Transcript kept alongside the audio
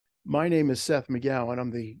My name is Seth McGowan.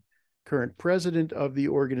 I'm the current president of the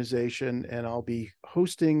organization, and I'll be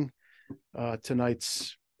hosting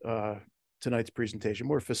tonight's tonight's presentation.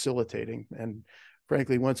 More facilitating, and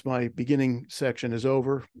frankly, once my beginning section is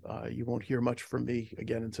over, you won't hear much from me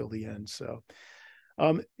again until the end. So,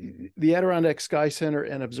 the Adirondack Sky Center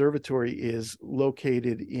and Observatory is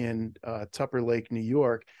located in Tupper Lake, New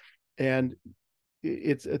York, and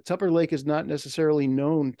it's Tupper Lake is not necessarily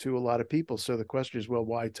known to a lot of people. So the question is, well,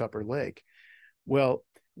 why Tupper Lake? Well,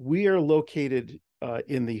 we are located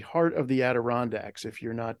in the heart of the Adirondacks. If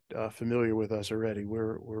you're not familiar with us already,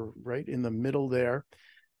 we're right in the middle there,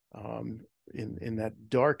 in that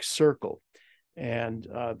dark circle. And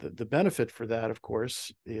the benefit for that, of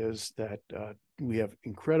course, is that we have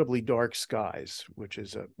incredibly dark skies, which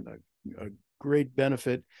is a great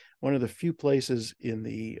benefit. One of the few places in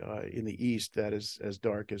the East that is as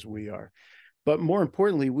dark as we are. But more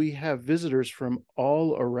importantly, we have visitors from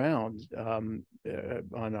all around on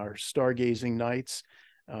our stargazing nights.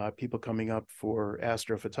 People coming up for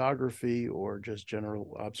astrophotography or just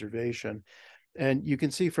general observation. And you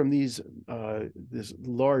can see from this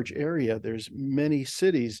large area, there's many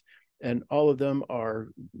cities, and all of them are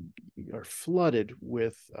flooded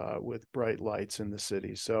with bright lights in the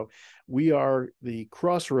city. So we are the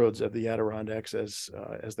crossroads of the Adirondacks, as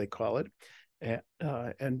they call it,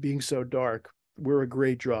 and being so dark, we're a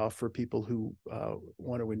great draw for people who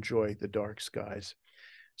want to enjoy the dark skies.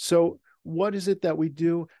 So what is it that we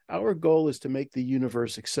do? Our goal is to make the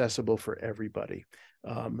universe accessible for everybody.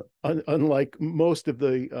 Unlike most of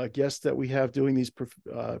the guests that we have doing these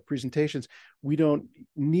presentations, we don't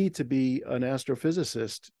need to be an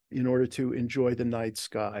astrophysicist in order to enjoy the night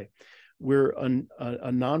sky. We're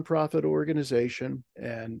a nonprofit organization,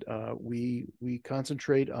 and we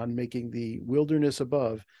concentrate on making the wilderness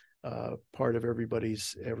above part of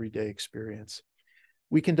everybody's everyday experience.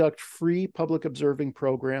 We conduct free public observing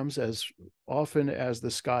programs as often as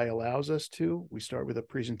the sky allows us to. We start with a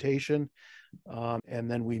presentation,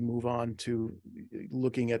 and then we move on to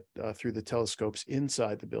looking at through the telescopes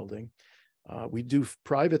inside the building. We do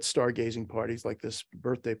private stargazing parties, like this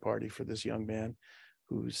birthday party for this young man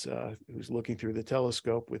who's looking through the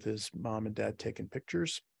telescope with his mom and dad taking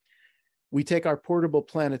pictures. We take our portable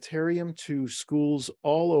planetarium to schools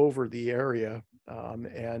all over the area,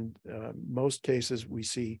 and most cases we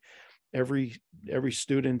see every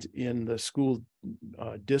student in the school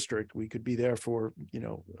district. We could be there for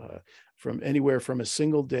from anywhere from a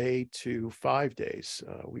single day to 5 days.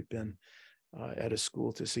 We've been at a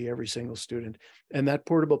school to see every single student, and that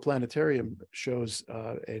portable planetarium shows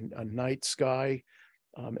a night sky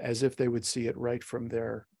as if they would see it right from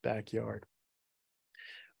their backyard.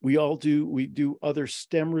 We do other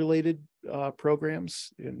STEM related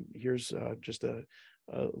programs, and here's just a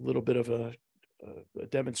little bit of a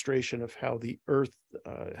demonstration of how the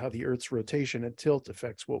Earth's rotation and tilt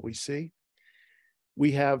affects what we see.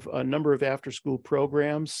 We have a number of after-school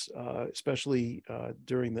programs, especially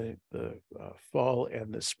during the fall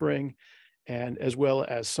and the spring, and as well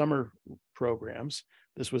as summer programs.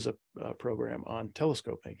 This was a program on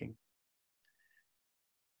telescope making.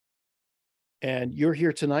 And you're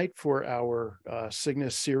here tonight for our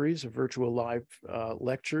Cygnus series of virtual live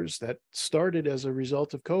lectures that started as a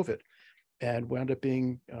result of COVID and wound up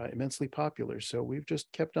being immensely popular. So we've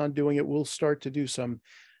just kept on doing it. We'll start to do some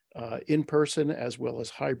in-person as well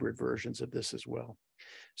as hybrid versions of this as well.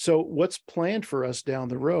 So what's planned for us down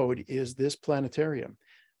the road is this planetarium.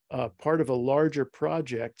 Part of a larger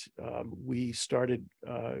project, we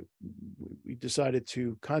decided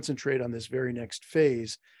to concentrate on this very next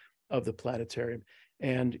phase of the planetarium.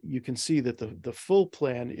 And you can see that the full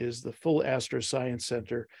plan is the full Astro Science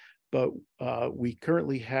Center, but we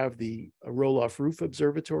currently have the roll-off roof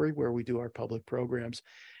observatory where we do our public programs.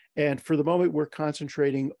 And for the moment, we're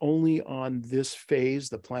concentrating only on this phase,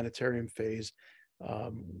 the planetarium phase,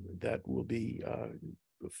 that will be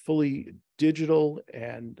fully digital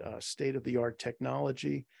and state-of-the-art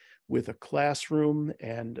technology with a classroom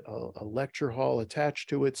and a lecture hall attached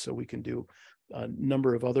to it, so we can do a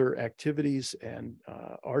number of other activities and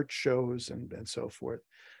art shows and so forth.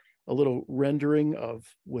 A little rendering of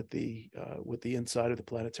what the inside of the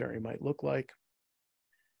planetarium might look like.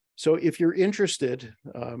 So if you're interested,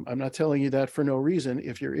 I'm not telling you that for no reason.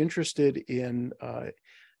 If you're interested in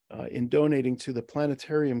donating to the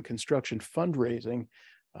planetarium construction fundraising,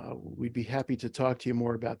 we'd be happy to talk to you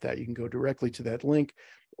more about that. You can go directly to that link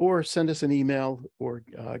or send us an email or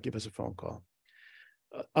give us a phone call.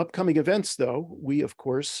 Upcoming events, though, we, of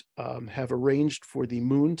course, have arranged for the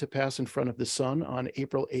moon to pass in front of the sun on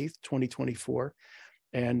April 8th, 2024.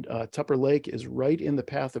 And Tupper Lake is right in the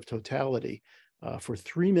path of totality. for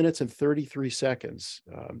 3 minutes and 33 seconds.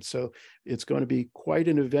 So it's going to be quite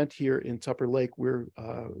an event here in Tupper Lake where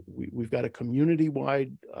we've got a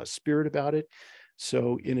community-wide spirit about it.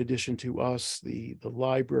 So in addition to us, the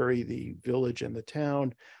library, the village and the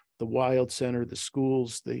town, the Wild Center, the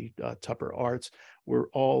schools, the Tupper Arts, we're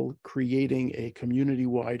all creating a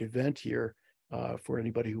community-wide event here for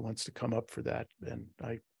anybody who wants to come up for that. And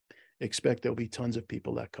I expect there'll be tons of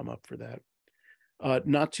people that come up for that.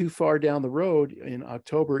 Not too far down the road in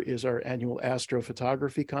October is our annual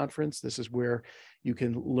astrophotography conference. This is where you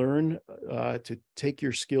can learn to take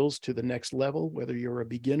your skills to the next level, whether you're a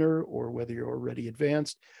beginner or whether you're already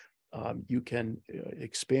advanced. You can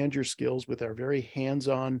expand your skills with our very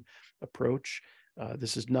hands-on approach.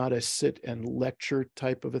 This is not a sit and lecture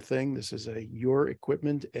type of a thing. This is your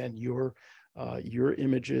equipment and your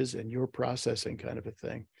images and your processing kind of a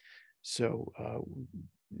thing. So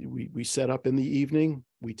we set up in the evening,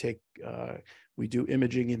 we do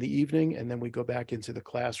imaging in the evening, and then we go back into the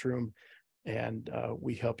classroom and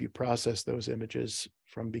we help you process those images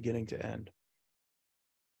from beginning to end.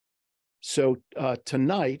 So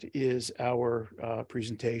tonight is our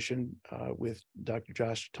presentation with Dr.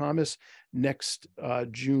 Josh Thomas. Next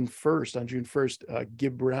June 1st, on June 1st,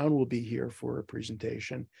 Gib Brown will be here for a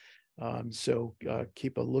presentation. So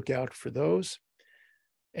keep a lookout for those.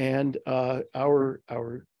 And our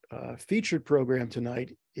featured program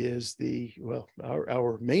tonight is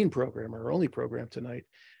our main program, our only program tonight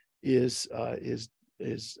is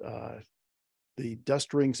the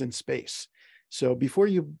dust rings in space. So before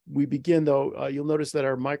we begin, though, you'll notice that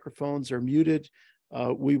our microphones are muted.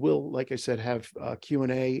 We will, like I said, have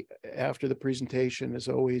Q&A after the presentation, as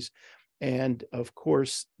always. And of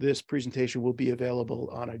course, this presentation will be available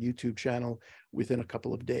on our YouTube channel within a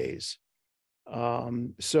couple of days.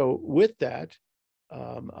 So with that,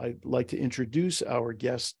 I'd like to introduce our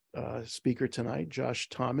guest speaker tonight, Josh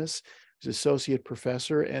Thomas, who's Associate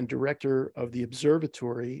Professor and Director of the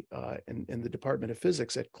Observatory in the Department of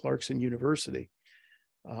Physics at Clarkson University.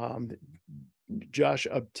 Josh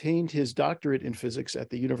obtained his doctorate in physics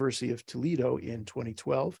at the University of Toledo in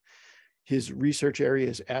 2012. His research area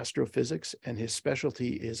is astrophysics, and his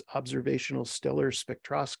specialty is observational stellar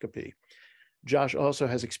spectroscopy. Josh also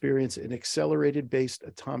has experience in accelerated-based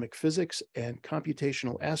atomic physics and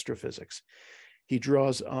computational astrophysics. He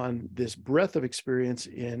draws on this breadth of experience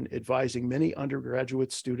in advising many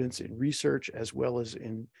undergraduate students in research as well as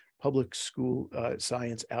in public school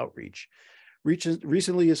science outreach.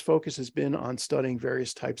 Recently, his focus has been on studying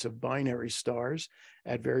various types of binary stars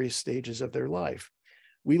at various stages of their life.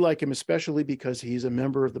 We like him especially because he's a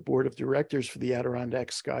member of the board of directors for the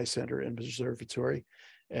Adirondack Sky Center and Observatory,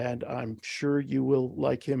 and I'm sure you will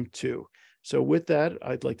like him too. So with that,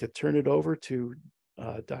 I'd like to turn it over to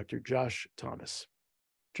Dr. Josh Thomas.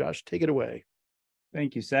 Josh, take it away.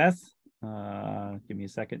 Thank you, Seth. Give me a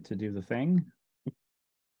second to do the thing.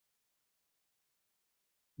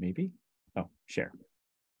 Maybe. Oh, share.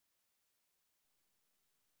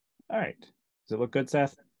 All right. Does it look good,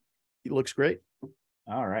 Seth? It looks great.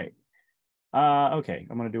 All right. Okay,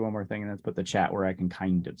 I'm going to do one more thing and let's put the chat where I can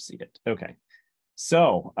kind of see it. Okay.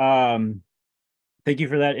 So, thank you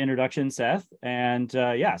for that introduction, Seth. And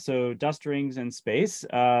yeah, so dust rings in space.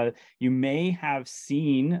 You may have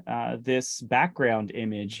seen this background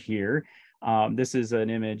image here. This is an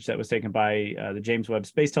image that was taken by the James Webb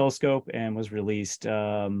Space Telescope and was released,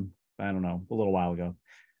 I don't know, a little while ago,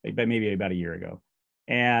 but maybe about a year ago.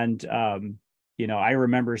 And, you know, I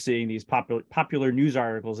remember seeing these popular news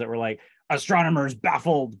articles that were like, astronomers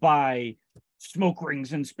baffled by smoke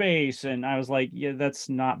rings in space. And I was like, yeah, that's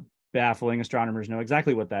not baffling. Astronomers know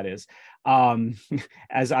exactly what that is,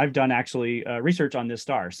 as I've done actually research on this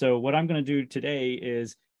star. So what I'm going to do today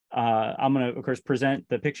is I'm going to, of course, present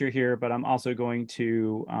the picture here, but I'm also going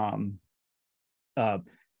to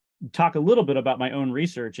talk a little bit about my own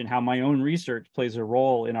research and how my own research plays a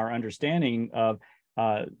role in our understanding of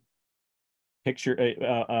our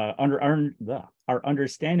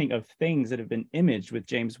understanding of things that have been imaged with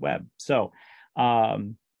James Webb. So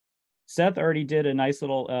Seth already did a nice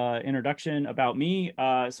little introduction about me,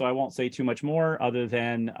 so I won't say too much more other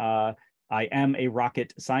than I am a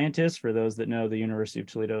rocket scientist. For those that know, the University of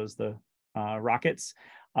Toledo is the rockets.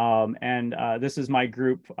 And this is my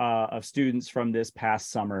group of students from this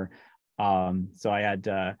past summer. So I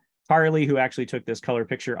had Carly, who actually took this color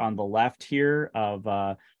picture on the left here of,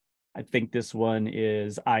 I think this one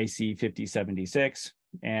is IC 5076.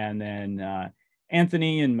 And then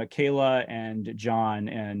Anthony and Michaela and John.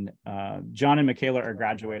 And John and Michaela are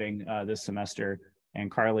graduating this semester, and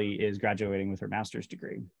Carly is graduating with her master's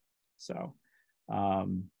degree. So, all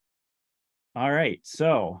right.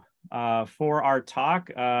 So for our talk,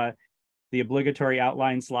 the obligatory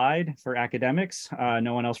outline slide for academics.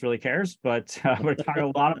 No one else really cares, but we're talking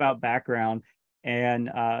a lot about background, and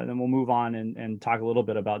then we'll move on and talk a little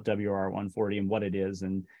bit about WR140 and what it is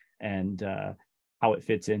and how it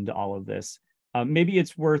fits into all of this. Maybe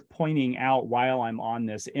it's worth pointing out while I'm on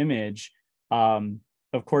this image,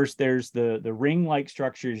 of course, there's the ring-like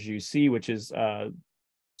structures you see, which is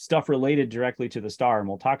stuff related directly to the star, and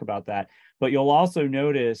we'll talk about that. But you'll also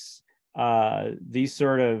notice these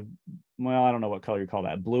sort of, well, I don't know what color you call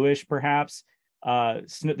that, bluish perhaps,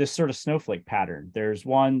 this sort of snowflake pattern. There's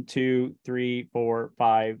 1, 2, 3, 4,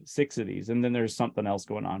 5, 6 of these, and then there's something else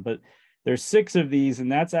going on. But there's 6 of these,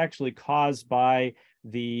 and that's actually caused by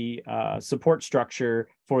the support structure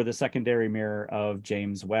for the secondary mirror of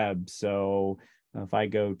James Webb. So if I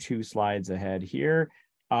go 2 slides ahead here,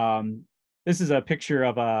 this is a picture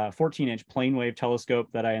of a 14-inch plane wave telescope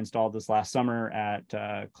that I installed this last summer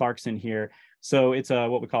at Clarkson here. So it's a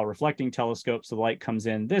what we call a reflecting telescope. So the light comes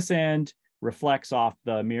in this end, reflects off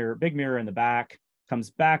the mirror, big mirror in the back, comes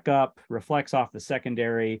back up, reflects off the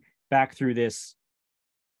secondary, back through this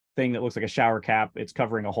thing that looks like a shower cap. It's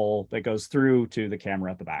covering a hole that goes through to the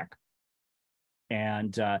camera at the back.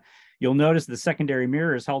 And you'll notice the secondary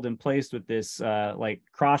mirror is held in place with this like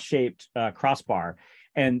cross-shaped crossbar.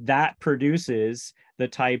 And that produces the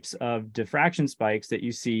types of diffraction spikes that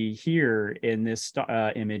you see here in this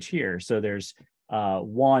image here. So there's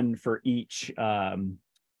 1 for each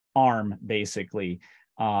arm, basically.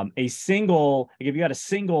 If you got a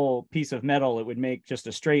single piece of metal, it would make just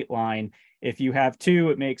a straight line. If you have 2,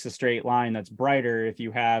 it makes a straight line that's brighter. If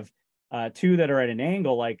you have 2 that are at an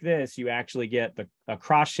angle like this, you actually get a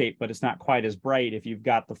cross shape, but it's not quite as bright. If you've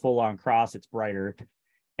got the full-on cross, it's brighter.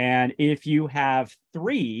 And if you have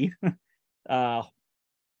 3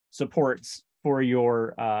 supports for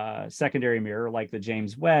your secondary mirror, like the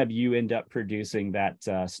James Webb, you end up producing that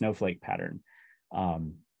snowflake pattern.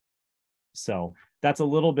 So that's a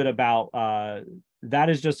little bit about that.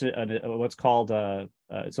 Is just what's called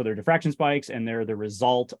so they're diffraction spikes, and they're the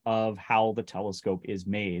result of how the telescope is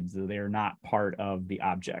made. So they're not part of the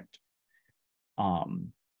object.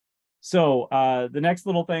 So the next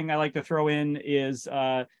little thing I like to throw in is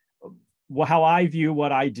how I view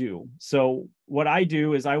what I do. So what I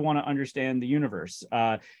do is I want to understand the universe.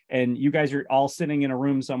 And you guys are all sitting in a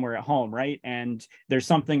room somewhere at home, right? And there's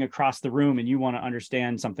something across the room and you want to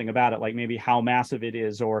understand something about it, like maybe how massive it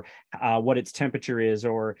is, or what its temperature is,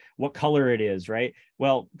 or what color it is, right?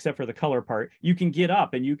 Well, except for the color part, you can get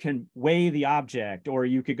up and you can weigh the object, or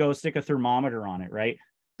you could go stick a thermometer on it, right?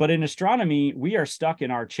 But in astronomy, we are stuck in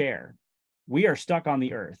our chair. We are stuck on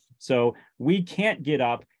the Earth. So we can't get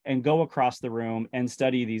up and go across the room and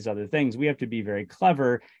study these other things. We have to be very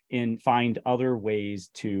clever and find other ways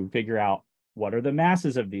to figure out what are the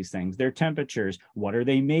masses of these things, their temperatures, what are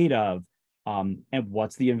they made of, and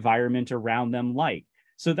what's the environment around them like.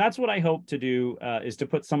 So that's what I hope to do, is to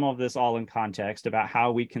put some of this all in context about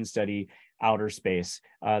how we can study outer space.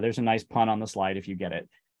 There's a nice pun on the slide if you get it.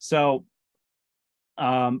 So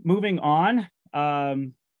moving on,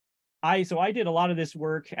 I did a lot of this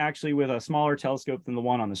work actually with a smaller telescope than the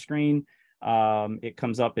one on the screen. It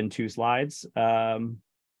comes up in 2 slides. But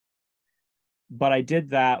I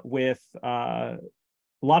did that with a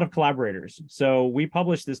lot of collaborators. So we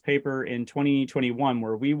published this paper in 2021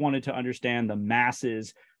 where we wanted to understand the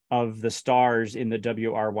masses of the stars in the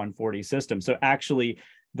WR140 system. So actually,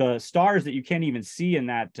 the stars that you can't even see in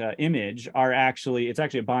that image are actually, it's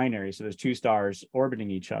actually a binary. So there's 2 stars orbiting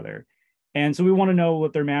each other. And so we want to know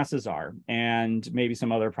what their masses are and maybe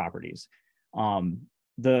some other properties.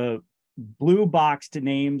 The blue boxed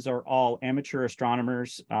names are all amateur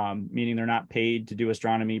astronomers, meaning they're not paid to do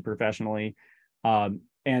astronomy professionally.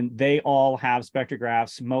 And they all have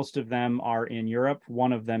spectrographs. Most of them are in Europe.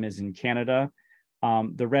 One of them is in Canada.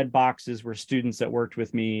 The red boxes were students that worked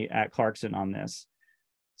with me at Clarkson on this.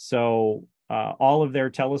 So all of their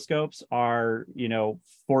telescopes are,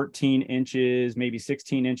 14 inches, maybe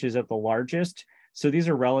 16 inches at the largest. So these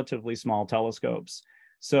are relatively small telescopes.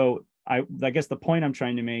 So I guess the point I'm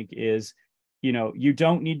trying to make is, you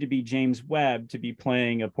don't need to be James Webb to be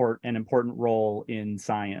playing an important role in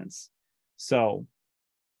science. So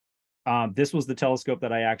this was the telescope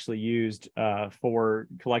that I actually used for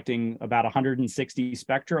collecting about 160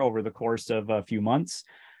 spectra over the course of a few months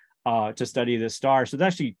to study this star. So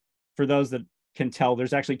that's actually, for those that can tell,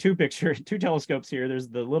 there's actually 2 telescopes here. There's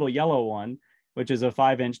the little yellow one, which is a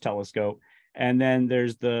 5-inch telescope. And then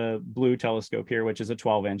there's the blue telescope here, which is a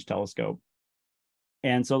 12-inch telescope.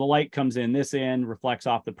 And so the light comes in this end, reflects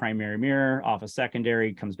off the primary mirror, off a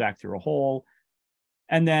secondary, comes back through a hole.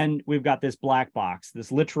 And then we've got this black box.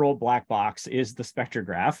 This literal black box is the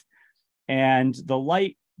spectrograph. And the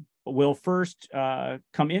light will first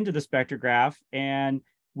come into the spectrograph and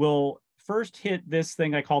will first hit this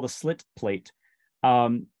thing I call the slit plate.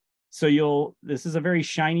 So this is a very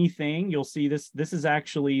shiny thing. You'll see this. This is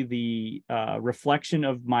actually the reflection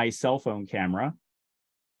of my cell phone camera.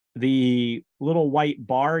 The little white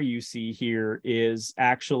bar you see here is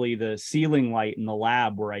actually the ceiling light in the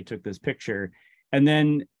lab where I took this picture. And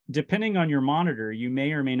then depending on your monitor, you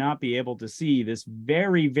may or may not be able to see this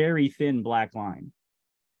very, very thin black line.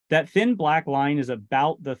 That thin black line is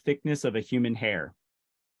about the thickness of a human hair.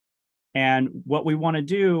 And what we want to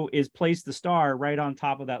do is place the star right on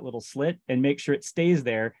top of that little slit and make sure it stays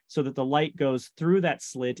there so that the light goes through that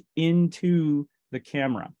slit into the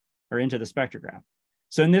camera or into the spectrograph.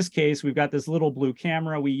 So in this case, we've got this little blue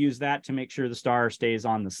camera. We use that to make sure the star stays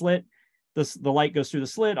on the slit. The light goes through the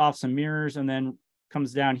slit, off some mirrors, and then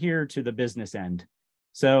comes down here to the business end.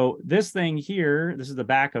 So this thing here, this is the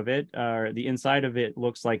back of it, the inside of it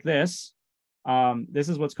looks like this. This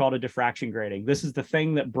is what's called a diffraction grating. This is the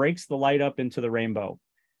thing that breaks the light up into the rainbow.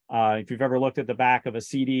 If you've ever looked at the back of a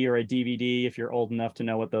CD or a DVD, if you're old enough to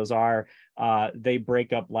know what those are, they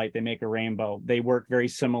break up light, they make a rainbow. They work very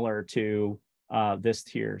similar to this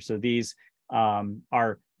here. So these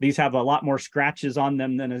have a lot more scratches on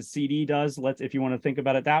them than a CD does. If you want to think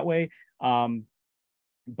about it that way,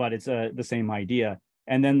 but it's the same idea.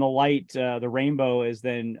 And then the light, the rainbow is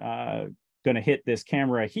then going to hit this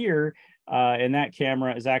camera here. And that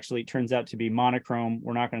camera turns out to be monochrome.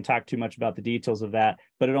 We're not going to talk too much about the details of that,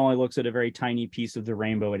 but it only looks at a very tiny piece of the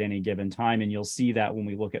rainbow at any given time. And you'll see that when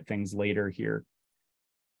we look at things later here.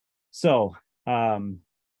 So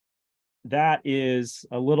that is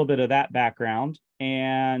a little bit of that background.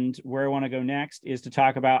 And where I want to go next is to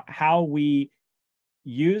talk about how we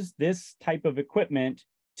use this type of equipment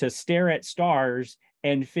to stare at stars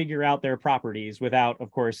and figure out their properties without,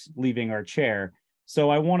 of course, leaving our chair. So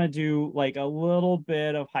I want to do like a little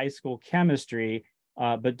bit of high school chemistry,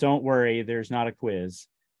 but don't worry, there's not a quiz.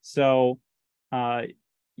 So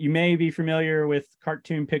you may be familiar with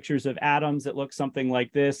cartoon pictures of atoms that look something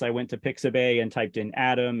like this. I went to Pixabay and typed in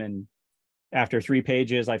atom, and after 3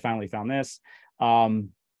 pages, I finally found this.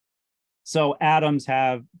 So atoms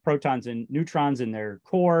have protons and neutrons in their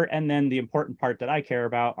core, and then the important part that I care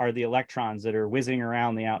about are the electrons that are whizzing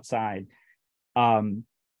around the outside.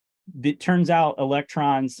 It turns out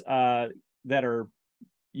electrons that are,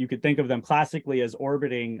 you could think of them classically as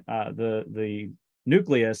orbiting the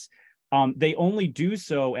nucleus, they only do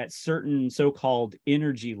so at certain so-called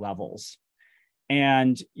energy levels.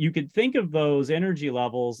 And you could think of those energy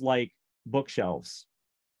levels like bookshelves.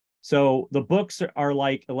 So the books are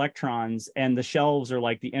like electrons and the shelves are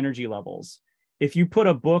like the energy levels. If you put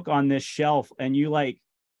a book on this shelf and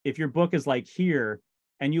if your book is like here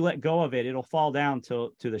and you let go of it, it'll fall down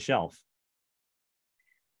to the shelf,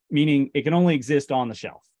 meaning it can only exist on the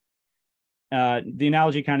shelf. The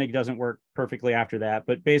analogy kind of doesn't work perfectly after that,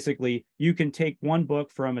 but basically you can take one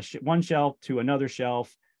book from one shelf to another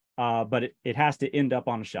shelf, but it has to end up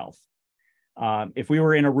on a shelf. If we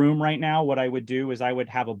were in a room right now, what I would do is I would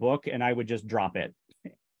have a book and I would just drop it.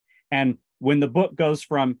 And when the book goes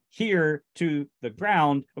from here to the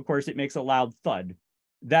ground, of course, it makes a loud thud.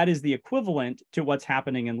 That is the equivalent to what's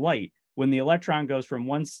happening in light. When the electron goes from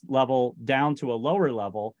one level down to a lower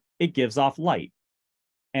level, it gives off light.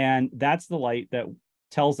 And that's the light that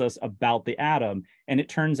tells us about the atom. And it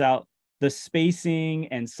turns out the spacing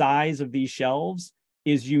and size of these shelves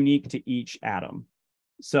is unique to each atom.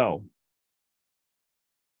 So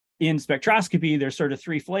in spectroscopy, there's sort of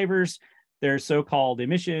 3 flavors. There's so-called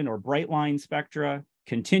emission or bright line spectra,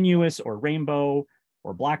 continuous or rainbow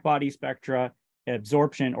or black body spectra,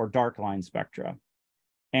 absorption or dark line spectra.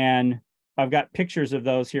 And I've got pictures of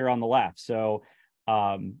those here on the left. So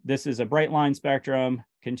this is a bright line spectrum,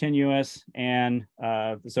 continuous, and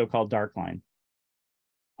the so-called dark line.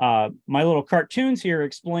 My little cartoons here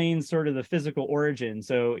explain sort of the physical origin.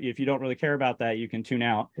 So if you don't really care about that, you can tune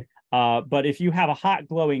out. But if you have a hot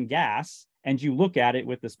glowing gas and you look at it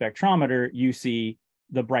with the spectrometer, you see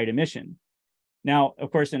the bright emission. Now, of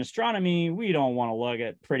course, in astronomy, we don't want to look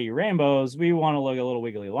at pretty rainbows. We want to look at little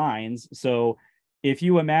wiggly lines. So if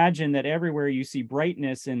you imagine that everywhere you see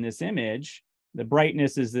brightness in this image, the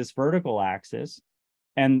brightness is this vertical axis,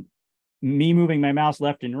 and me moving my mouse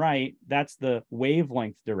left and right, that's the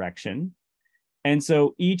wavelength direction. And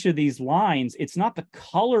so each of these lines, it's not the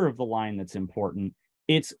color of the line that's important,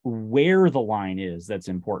 it's where the line is that's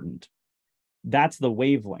important. That's the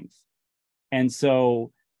wavelength. And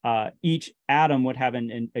so each atom would have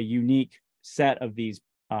a unique set of these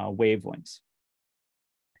wavelengths.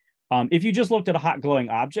 If you just looked at a hot glowing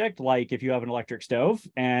object, like if you have an electric stove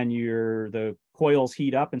and the coils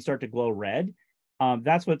heat up and start to glow red,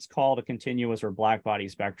 that's what's called a continuous or black body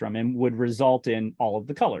spectrum and would result in all of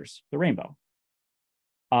the colors, the rainbow.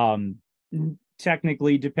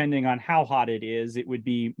 Technically, depending on how hot it is, it would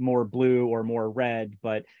be more blue or more red,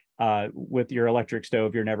 but with your electric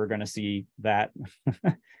stove, you're never going to see that.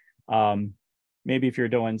 Maybe if you're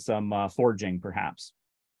doing some forging, perhaps.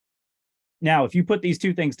 Now, if you put these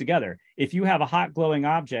two things together, if you have a hot glowing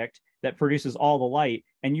object that produces all the light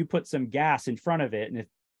and you put some gas in front of it, and if,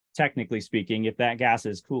 technically speaking, if that gas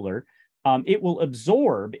is cooler, it will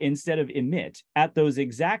absorb instead of emit at those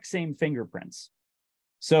exact same fingerprints.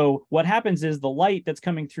 So what happens is the light that's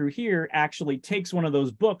coming through here actually takes one of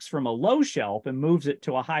those books from a low shelf and moves it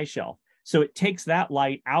to a high shelf. So it takes that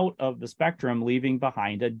light out of the spectrum, leaving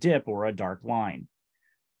behind a dip or a dark line.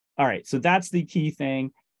 All right, so that's the key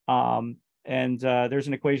thing. There's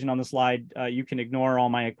an equation on the slide. You can ignore all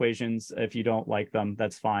my equations if you don't like them.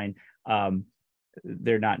 That's fine.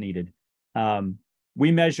 They're not needed.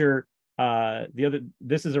 We measure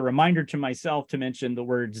this is a reminder to myself to mention the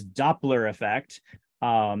words Doppler effect.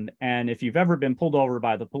 And if you've ever been pulled over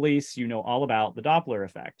by the police, you know all about the Doppler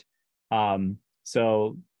effect.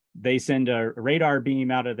 So they send a radar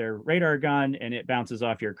beam out of their radar gun and it bounces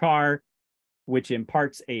off your car, which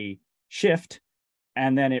imparts a shift.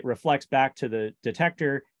 And then it reflects back to the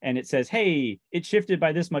detector and it says, hey, it shifted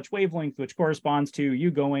by this much wavelength, which corresponds to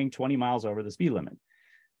you going 20 miles over the speed limit.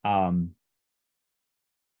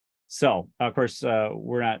 So, of course,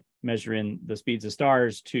 we're not measuring the speeds of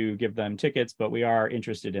stars to give them tickets, but we are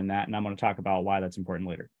interested in that. And I'm going to talk about why that's important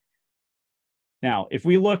later. Now, if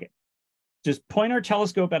we just point our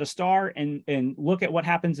telescope at a star and look at what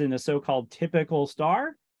happens in a so-called typical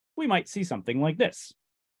star, we might see something like this.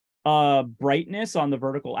 Brightness on the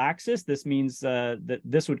vertical axis. This means that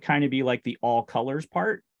this would kind of be like the all colors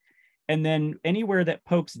part. And then anywhere that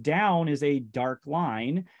pokes down is a dark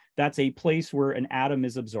line. That's a place where an atom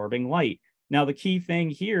is absorbing light. Now, the key thing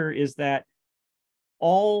here is that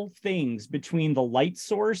all things between the light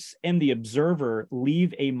source and the observer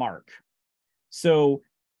leave a mark. So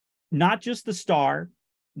not just the star,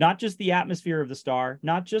 not just the atmosphere of the star,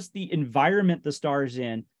 not just the environment the star is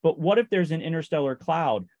in, but what if there's an interstellar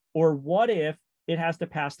cloud? Or what if it has to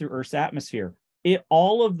pass through Earth's atmosphere?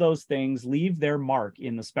 All of those things leave their mark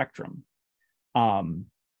in the spectrum.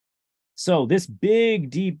 So this big,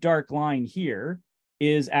 deep, dark line here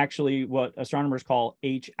is actually what astronomers call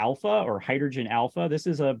H alpha or hydrogen alpha. This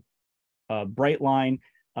is a bright line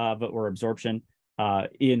or absorption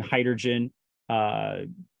in hydrogen. For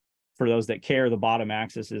those that care, the bottom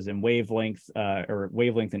axis is in wavelength or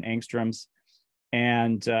wavelength in angstroms.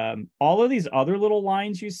 And all of these other little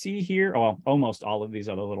lines you see here, well, almost all of these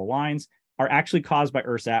other little lines are actually caused by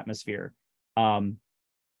Earth's atmosphere.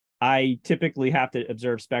 I typically have to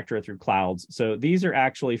observe spectra through clouds. So these are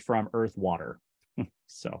actually from Earth water.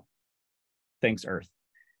 So thanks, Earth.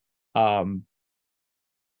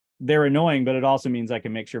 They're annoying, but it also means I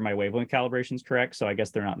can make sure my wavelength calibration is correct. So I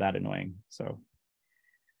guess they're not that annoying. So,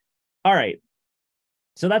 all right.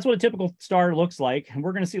 So that's what a typical star looks like. And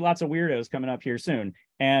we're going to see lots of weirdos coming up here soon.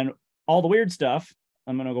 And all the weird stuff,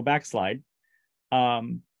 I'm going to go back a slide.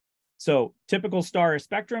 So typical star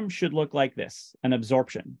spectrum should look like this, an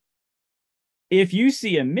absorption. If you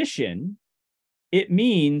see emission, it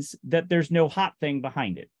means that there's no hot thing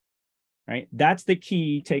behind it, right? That's the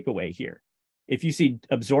key takeaway here. If you see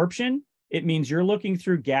absorption, it means you're looking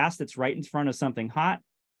through gas that's right in front of something hot.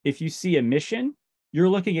 If you see emission, you're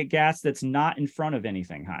looking at gas that's not in front of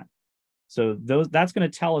anything hot. So that's going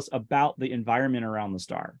to tell us about the environment around the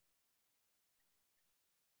star.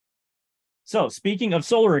 So speaking of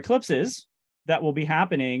solar eclipses that will be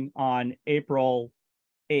happening on April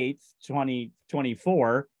 8th,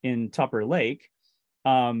 2024 in Tupper Lake,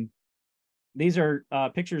 these are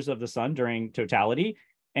pictures of the sun during totality.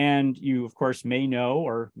 And you, of course, may know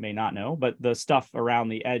or may not know, but the stuff around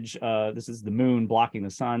the edge, this is the moon blocking the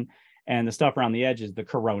sun. And the stuff around the edge is the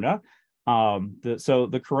corona. So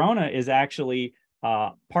the corona is actually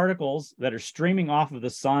particles that are streaming off of the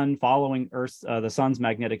sun following the sun's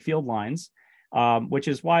magnetic field lines, which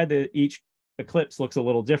is why each eclipse looks a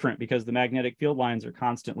little different, because the magnetic field lines are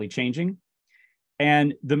constantly changing.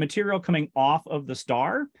 And the material coming off of the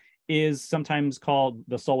star is sometimes called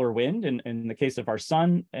the solar wind. And in the case of our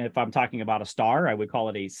sun, if I'm talking about a star, I would call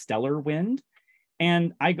it a stellar wind.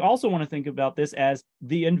 And I also want to think about this as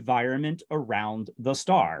the environment around the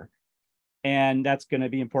star. And that's going to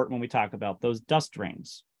be important when we talk about those dust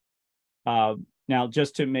rings. Now,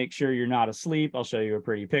 just to make sure you're not asleep, I'll show you a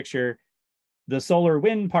pretty picture. The solar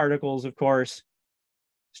wind particles, of course,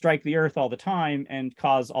 strike the Earth all the time and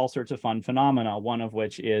cause all sorts of fun phenomena, one of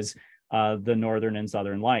which is the northern and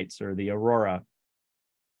southern lights, or the aurora.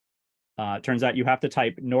 It turns out you have to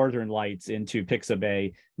type northern lights into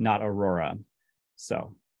Pixabay, not aurora.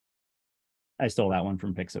 So I stole that one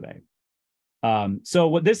from Pixabay.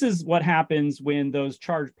 So this is what happens when those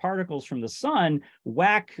charged particles from the sun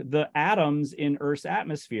whack the atoms in Earth's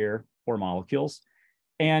atmosphere, or molecules,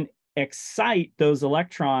 and excite those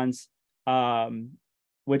electrons,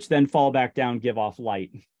 which then fall back down, give off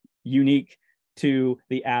light, unique to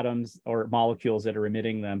the atoms or molecules that are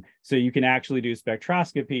emitting them. So you can actually do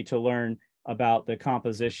spectroscopy to learn about the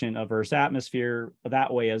composition of Earth's atmosphere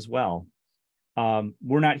that way as well.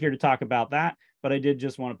 We're not here to talk about that, but I did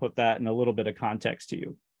just want to put that in a little bit of context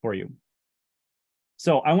for you.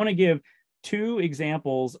 So I want to give 2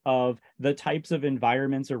 examples of the types of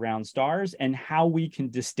environments around stars and how we can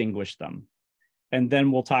distinguish them. And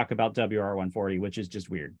then we'll talk about WR140, which is just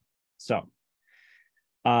weird. So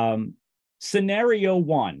scenario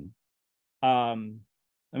 1, let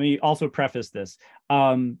me also preface this.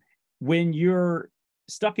 When you're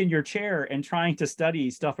stuck in your chair and trying to study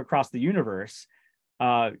stuff across the universe,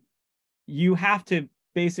 you have to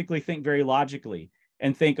basically think very logically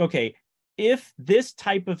and think, okay, if this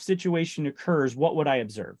type of situation occurs, what would I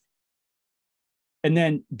observe? And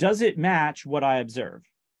then, does it match what I observe?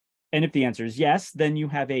 And if the answer is yes, then you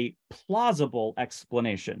have a plausible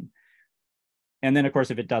explanation. And then, of course,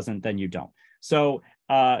 if it doesn't, then you don't. So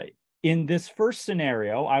in this first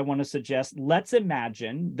scenario, I want to suggest, let's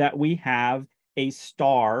imagine that we have a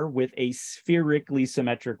star with a spherically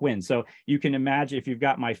symmetric wind. So you can imagine, if you've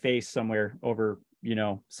got my face somewhere over,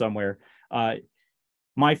 somewhere,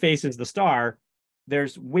 my face is the star.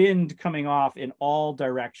 There's wind coming off in all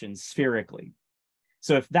directions spherically.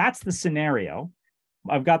 So if that's the scenario,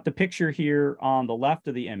 I've got the picture here on the left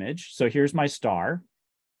of the image. So here's my star.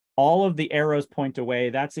 All of the arrows point away.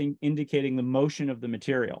 That's indicating the motion of the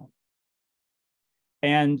material.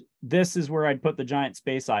 And this is where I'd put the giant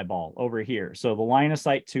space eyeball over here. So the line of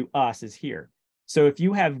sight to us is here. So if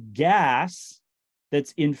you have gas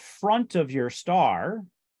that's in front of your star,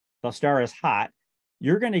 the star is hot,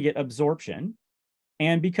 you're going to get absorption.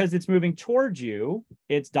 And because it's moving towards you,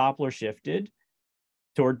 it's Doppler shifted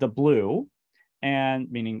toward the blue,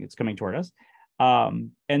 and meaning it's coming toward us.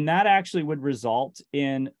 And that actually would result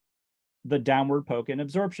in the downward poke and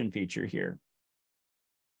absorption feature here.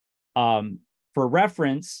 For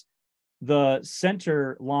reference, the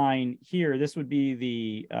center line here, this would be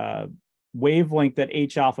the wavelength that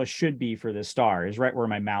H alpha should be for this star, is right where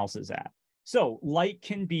my mouse is at. So light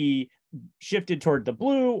can be shifted toward the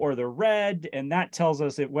blue or the red, and that tells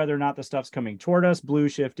us whether or not the stuff's coming toward us. Blue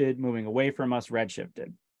shifted, moving away from us, red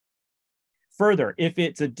shifted. Further, if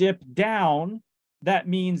it's a dip down, that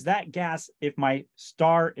means that gas, if my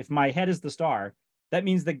head is the star, that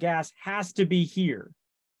means the gas has to be here.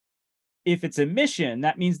 If it's emission,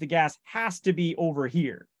 that means the gas has to be over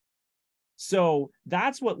here. So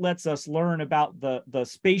that's what lets us learn about the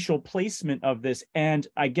spatial placement of this. And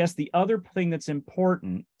I guess the other thing that's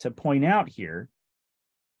important to point out here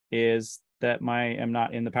is that I'm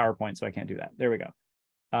not in the PowerPoint, so I can't do that. There we go.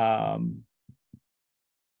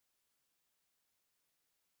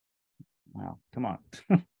 Wow, come on.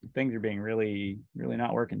 Things are being really, really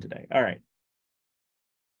not working today. All right.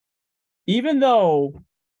 Even though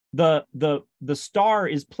the star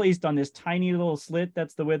is placed on this tiny little slit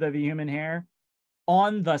that's the width of a human hair,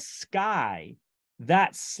 on the sky,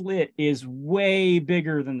 that slit is way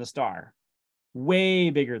bigger than the star.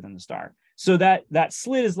 Way bigger than the star. So that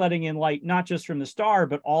slit is letting in light not just from the star,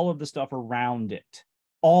 but all of the stuff around it,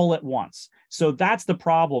 all at once. So that's the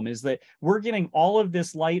problem, is that we're getting all of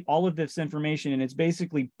this light, all of this information, and it's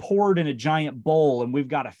basically poured in a giant bowl, and we've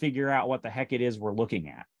got to figure out what the heck it is we're looking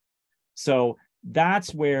at. So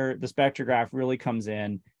that's where the spectrograph really comes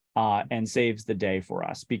in and saves the day for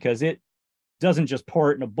us, because it doesn't just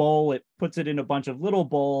pour it in a bowl, it puts it in a bunch of little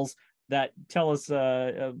bowls that tell us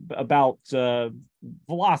about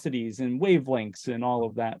velocities and wavelengths and all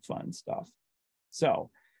of that fun stuff. So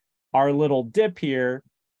our little dip here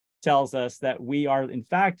tells us that we are in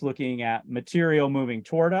fact looking at material moving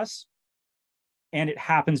toward us, and it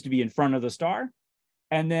happens to be in front of the star.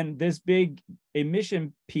 And then this big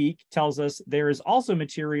emission peak tells us there is also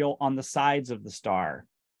material on the sides of the star.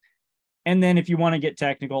 And then if you want to get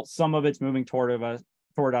technical, some of it's moving toward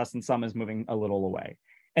us and some is moving a little away.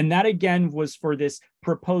 And that again was for this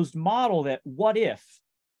proposed model that what if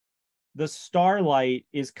the starlight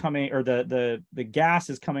is coming, or the gas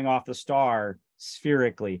is coming off the star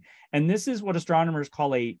spherically. And this is what astronomers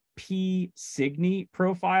call a P Cygni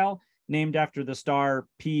profile, named after the star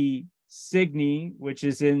P Cygni, which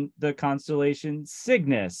is in the constellation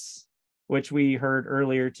Cygnus, which we heard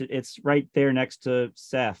earlier. It's right there next to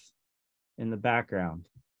Seth in the background.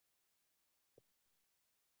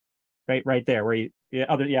 Right there, where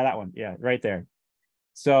that one. Yeah, right there.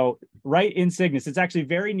 So right in Cygnus, it's actually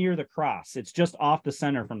very near the cross. It's just off the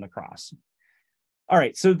center from the cross. All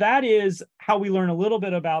right, so that is how we learn a little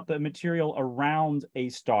bit about the material around a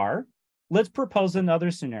star. Let's propose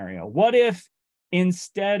another scenario. What if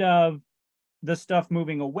instead of the stuff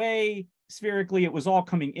moving away spherically, it was all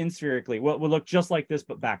coming in spherically? Well, it would look just like this,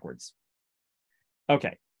 but backwards.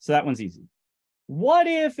 Okay, so that one's easy. What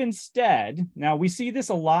if instead, now we see this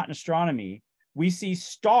a lot in astronomy, we see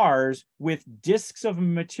stars with disks of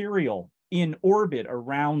material in orbit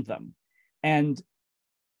around them. And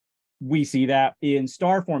we see that in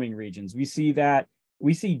star forming regions. We see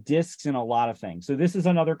disks in a lot of things. So this is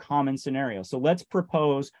another common scenario. So let's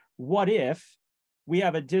propose, what if we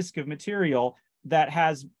have a disk of material that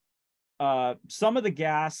has some of the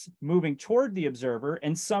gas moving toward the observer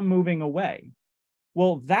and some moving away?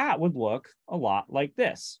 Well, that would look a lot like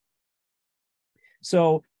this.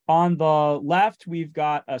 So on the left, we've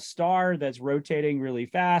got a star that's rotating really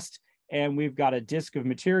fast, and we've got a disk of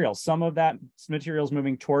material. Some of that material is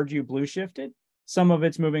moving toward you, blue shifted. Some of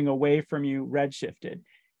it's moving away from you, red shifted.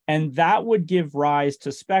 And that would give rise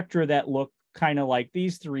to spectra that look kind of like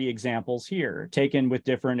these three examples here, taken with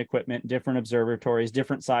different equipment, different observatories,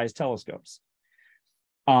 different size telescopes.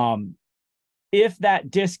 If that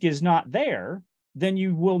disk is not there, then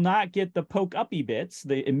you will not get the poke-uppy bits,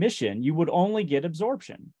 the emission. You would only get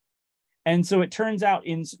absorption. And so it turns out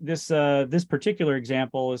in this this particular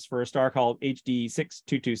example is for a star called HD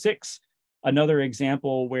 6226. Another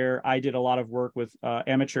example where I did a lot of work with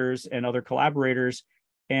amateurs and other collaborators.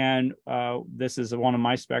 And this is one of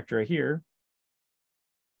my spectra here.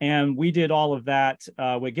 And we did all of that,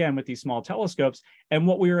 again, with these small telescopes. And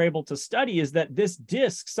what we were able to study is that this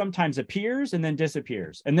disk sometimes appears and then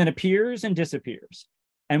disappears, and then appears and disappears.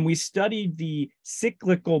 And we studied the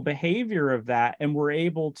cyclical behavior of that, and we're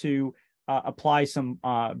able to apply some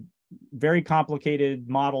very complicated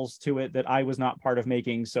models to it that I was not part of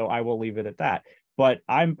making, so I will leave it at that. But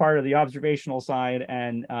I'm part of the observational side,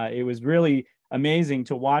 and it was really amazing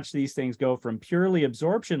to watch these things go from purely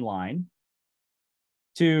absorption line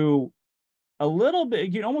to a little bit,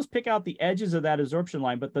 you can almost pick out the edges of that absorption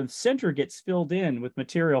line, but the center gets filled in with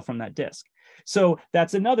material from that disk. So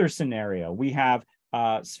that's another scenario. We have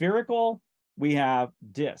spherical, we have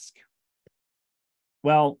disk.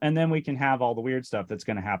 Well, and then we can have all the weird stuff that's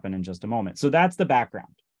going to happen in just a moment. So that's the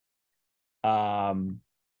background. One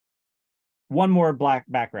more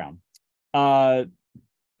background.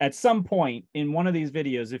 At some point in one of these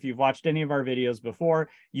videos, if you've watched any of our videos before,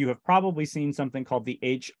 you have probably seen something called the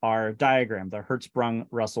HR diagram, the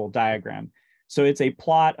Hertzsprung-Russell diagram. So it's a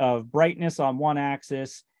plot of brightness on one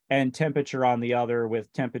axis and temperature on the other,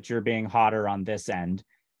 with temperature being hotter on this end.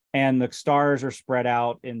 And the stars are spread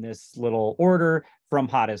out in this little order from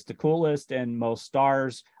hottest to coolest. And most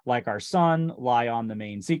stars, like our sun, lie on the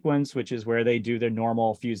main sequence, which is where they do their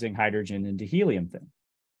normal fusing hydrogen into helium thing.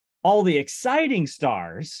 All the exciting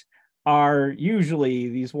stars are usually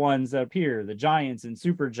these ones up here, the giants and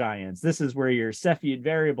supergiants. This is where your Cepheid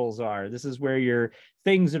variables are. This is where your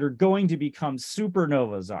things that are going to become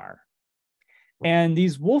supernovas are. And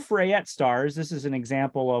these Wolf-Rayet stars, this is an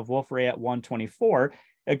example of Wolf-Rayet 124.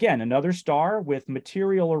 Again, another star with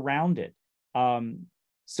material around it.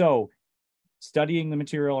 So studying the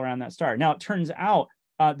material around that star. Now, it turns out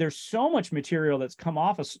there's so much material that's come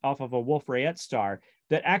off of a Wolf-Rayet star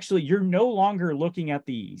that actually you're no longer looking at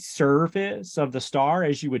the surface of the star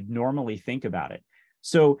as you would normally think about it.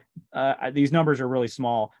 So these numbers are really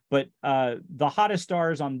small, but the hottest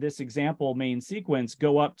stars on this example main sequence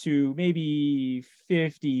go up to maybe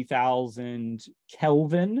 50,000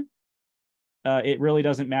 Kelvin. It really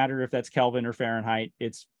doesn't matter if that's Kelvin or Fahrenheit.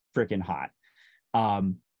 It's freaking hot.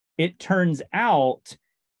 It turns out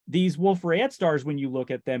these Wolf-Rayet stars, when you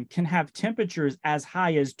look at them, can have temperatures as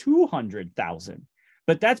high as 200,000.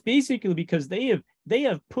 But that's basically because they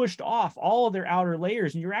have pushed off all of their outer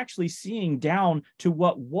layers, and you're actually seeing down to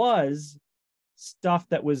what was stuff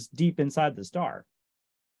that was deep inside the star,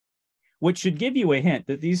 which should give you a hint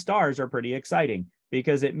that these stars are pretty exciting,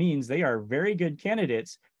 because it means they are very good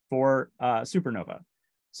candidates for supernova.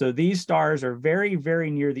 So these stars are very, very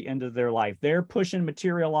near the end of their life. They're pushing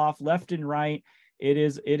material off left and right. It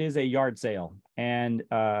is a yard sale, and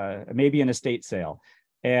maybe an estate sale.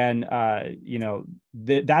 And, you know,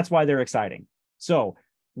 that's why they're exciting. So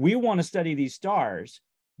we want to study these stars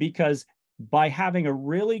because by having a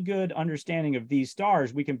really good understanding of these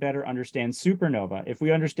stars, we can better understand supernova. If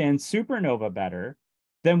we understand supernova better,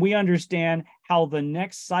 then we understand how the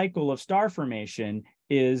next cycle of star formation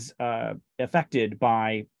is affected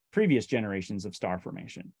by previous generations of star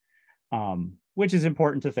formation, which is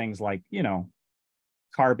important to things like, you know,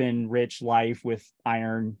 carbon-rich life with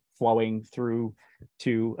iron flowing through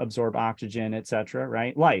to absorb oxygen, et cetera,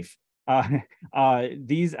 right? Life.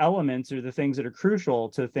 These elements are the things that are crucial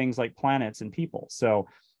to things like planets and people. So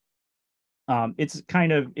it's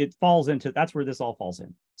kind of, it falls into, that's where this all falls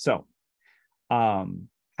in. So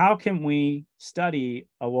how can we study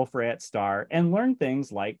a Wolf-Rayet star and learn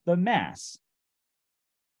things like the mass?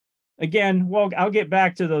 Again, well, I'll get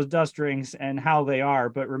back to those dust rings and how they are,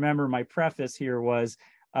 but remember my preface here was,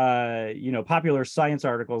 you know, popular science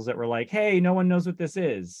articles that were like, hey, no one knows what this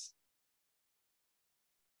is.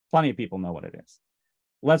 Plenty of people know what it is.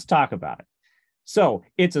 Let's talk about it. So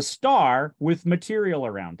it's a star with material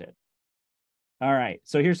around it. All right,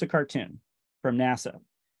 so here's a cartoon from NASA.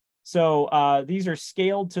 So these are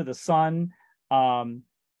scaled to the sun.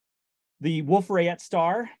 The Wolf-Rayet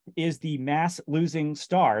star is the mass-losing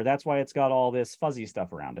star. That's why it's got all this fuzzy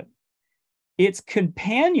stuff around it. Its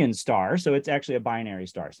companion star, so it's actually a binary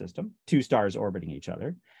star system, two stars orbiting each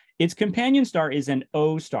other. Its companion star is an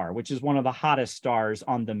O star, which is one of the hottest stars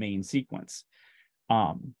on the main sequence.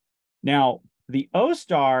 Now, the O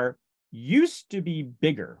star used to be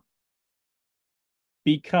bigger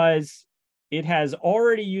because it has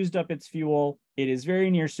already used up its fuel. It is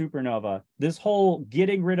very near supernova. This whole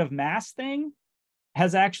getting rid of mass thing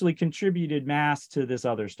has actually contributed mass to this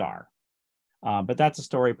other star. But that's a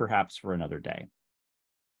story perhaps for another day.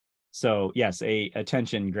 So yes, a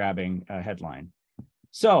attention-grabbing headline.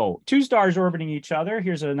 So two stars orbiting each other.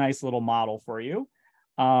 Here's a nice little model for you.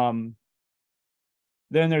 Then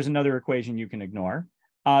there's another equation you can ignore.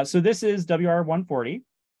 So this is WR140.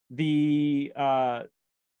 The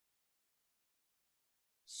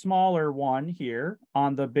smaller one here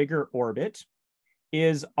on the bigger orbit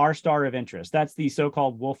is our star of interest. That's the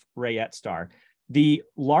so-called Wolf-Rayet star. The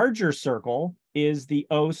larger circle is the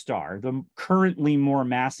O star, the currently more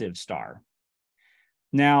massive star.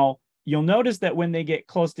 Now, you'll notice that when they get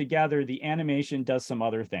close together, the animation does some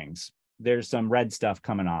other things. There's some red stuff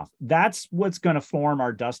coming off. That's what's going to form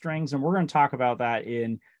our dust rings, and we're going to talk about that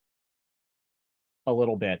in a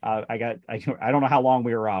little bit. I don't know how long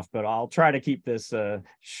we were off, but I'll try to keep this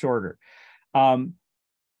shorter.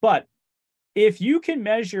 But if you can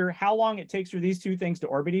measure how long it takes for these two things to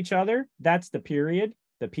orbit each other, that's the period,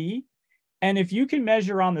 the P. And if you can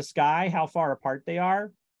measure on the sky how far apart they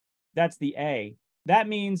are, that's the A. That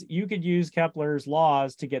means you could use Kepler's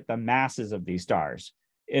laws to get the masses of these stars.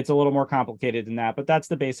 It's a little more complicated than that, but that's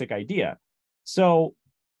the basic idea. So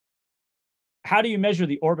how do you measure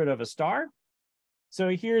the orbit of a star? So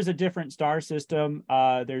here's a different star system.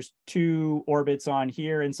 There's two orbits on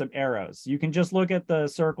here and some arrows. You can just look at the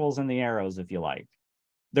circles and the arrows if you like.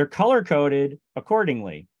 They're color-coded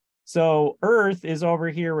accordingly. So Earth is over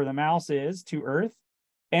here where the mouse is to Earth,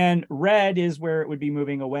 and red is where it would be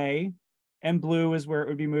moving away, and blue is where it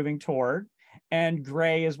would be moving toward, and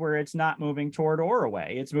gray is where it's not moving toward or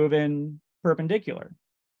away. It's moving perpendicular.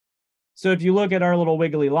 So if you look at our little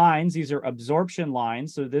wiggly lines, these are absorption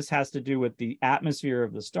lines. So this has to do with the atmosphere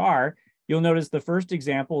of the star. You'll notice the first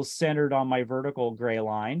example is centered on my vertical gray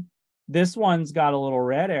line. This one's got a little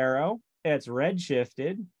red arrow. It's red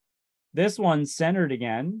shifted. This one's centered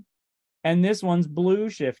again. And this one's blue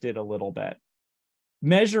shifted a little bit.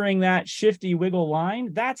 Measuring that shifty wiggle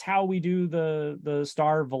line, that's how we do the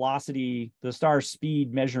star velocity, the star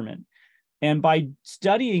speed measurement. And by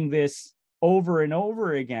studying this over and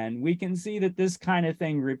over again, we can see that this kind of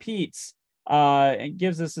thing repeats. It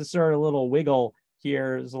gives us a sort of little wiggle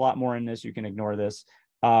here. There's a lot more in this. You can ignore this.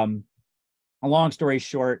 A long story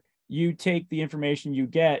short, you take the information you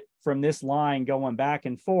get from this line going back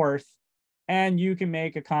and forth, and you can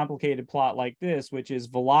make a complicated plot like this, which is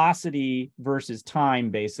velocity versus time,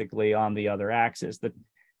 basically, on the other axis. The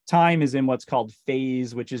time is in what's called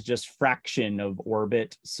phase, which is just fraction of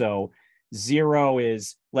orbit. So 0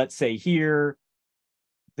 is, let's say here,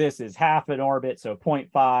 this is half an orbit, so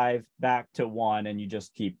 0.5 back to 1, and you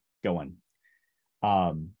just keep going.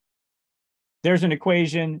 There's an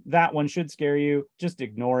equation. That one should scare you. Just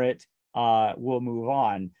ignore it. We'll move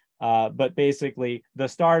on. But basically, the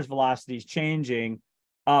star's velocity is changing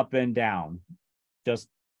up and down. Just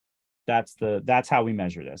that's how we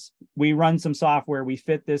measure this. We run some software, we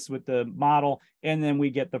fit this with the model, and then we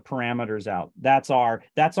get the parameters out. That's our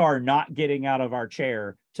not getting out of our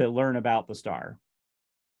chair to learn about the star.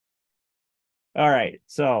 All right,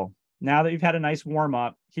 so now that you've had a nice warm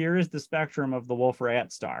up, here is the spectrum of the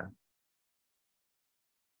Wolf-Rayet star.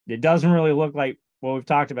 It doesn't really look like what we've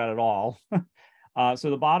talked about at all. So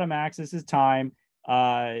the bottom axis is time.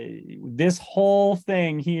 This whole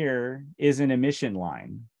thing here is an emission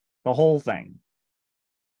line, the whole thing.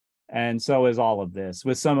 And so is all of this,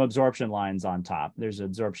 with some absorption lines on top. There's an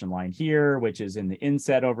absorption line here, which is in the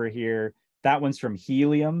inset over here. That one's from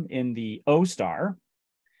helium in the O star.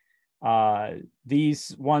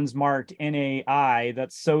 These ones marked NaI,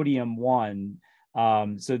 that's sodium 1.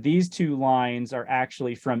 So these two lines are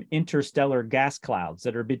actually from interstellar gas clouds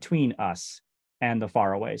that are between us and the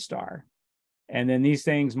faraway star. And then these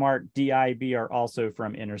things marked DIB are also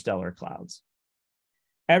from interstellar clouds.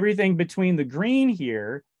 Everything between the green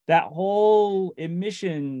here, that whole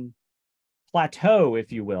emission plateau,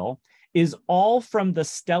 if you will, is all from the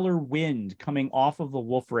stellar wind coming off of the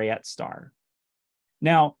Wolf-Rayet star.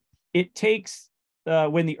 Now, it takes,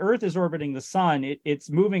 when the Earth is orbiting the sun, it's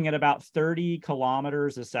moving at about 30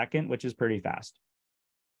 kilometers a second, which is pretty fast.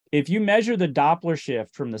 If you measure the Doppler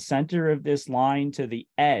shift from the center of this line to the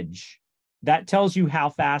edge, that tells you how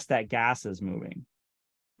fast that gas is moving.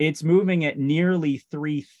 It's moving at nearly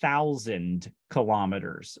 3,000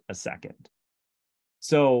 kilometers a second.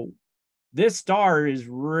 So this star is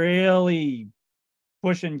really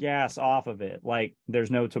pushing gas off of it like there's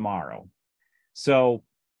no tomorrow. So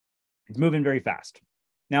it's moving very fast.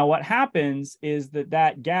 Now, what happens is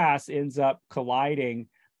that gas ends up colliding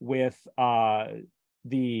with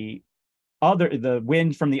the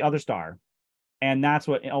wind from the other star. And that's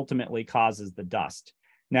what ultimately causes the dust.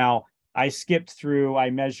 Now, I skipped through, I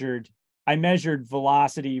measured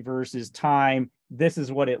velocity versus time. This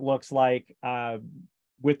is what it looks like.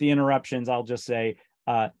 With the interruptions, I'll just say,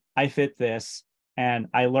 I fit this, and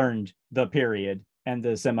I learned the period and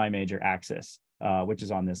the semi-major axis, which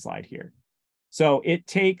is on this slide here. So it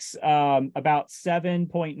takes about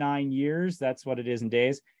 7.9 years. That's what it is in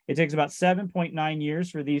days. It takes about 7.9 years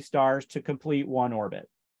for these stars to complete one orbit.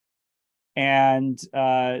 And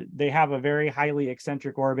they have a very highly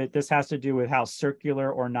eccentric orbit. This has to do with how circular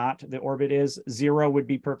or not the orbit is. 0 would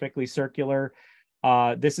be perfectly circular.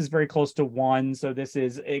 This is very close to 1, so this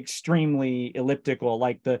is extremely elliptical,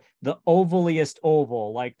 like the ovaliest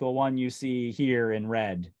oval, like the one you see here in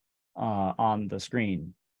red on the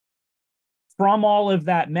screen. From all of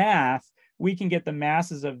that math, we can get the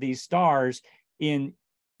masses of these stars in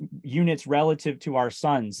units relative to our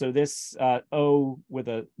sun. So this O with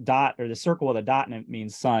a dot, or the circle with a dot in it,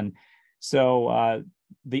 means sun. So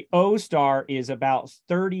the O star is about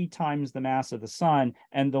 30 times the mass of the sun,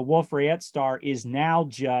 and the Wolf-Rayet star is now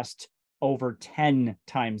just over 10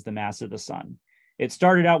 times the mass of the sun. It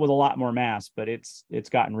started out with a lot more mass, but it's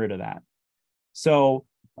gotten rid of that. So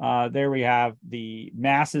there we have the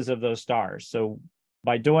masses of those stars. So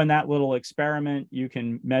by doing that little experiment, you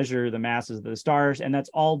can measure the masses of the stars, and that's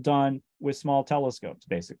all done with small telescopes,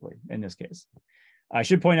 basically, in this case. I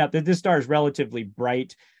should point out that this star is relatively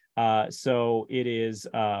bright. So it is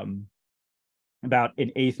about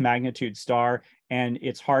an 8th magnitude star, and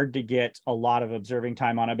it's hard to get a lot of observing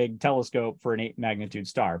time on a big telescope for an 8th magnitude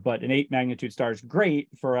star. But an 8th magnitude star is great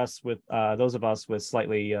for us, with those of us with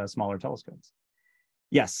slightly smaller telescopes.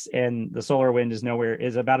 Yes, and the solar wind is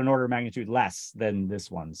about an order of magnitude less than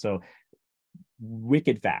this one. So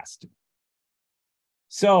wicked fast.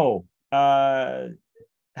 So how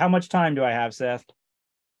much time do I have, Seth?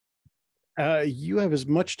 You have as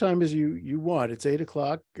much time as you want. It's 8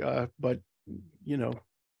 o'clock, but you know.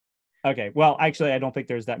 Okay, well, actually, I don't think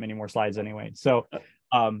there's that many more slides anyway. So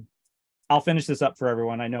I'll finish this up for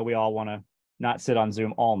everyone. I know we all want to not sit on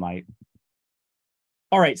Zoom all night.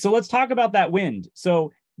 All right, so let's talk about that wind.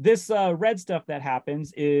 So this red stuff that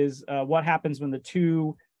happens is what happens when the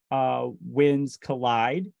two winds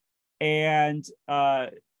collide. And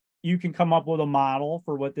you can come up with a model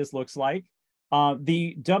for what this looks like.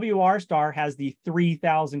 The WR star has the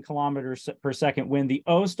 3,000 kilometers per second wind. The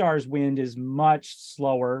O star's wind is much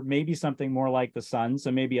slower, maybe something more like the sun.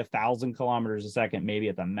 So maybe 1,000 kilometers a second, maybe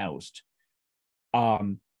at the most.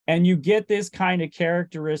 And you get this kind of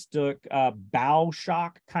characteristic bow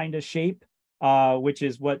shock kind of shape, which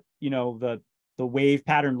is what, the wave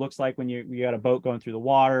pattern looks like when you got a boat going through the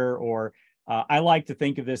water. Or I like to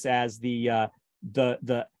think of this as that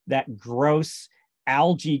gross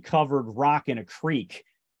algae covered rock in a creek,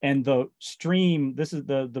 and the stream, this is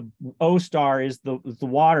the O star is the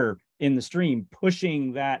water in the stream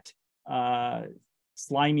pushing that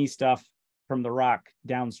slimy stuff from the rock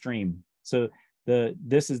downstream. So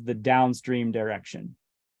this is the downstream direction.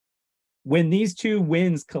 When these two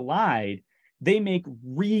winds collide, they make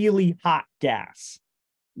really hot gas.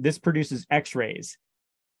 This produces X-rays.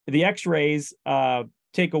 the X-rays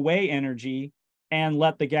take away energy and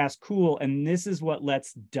let the gas cool, and this is what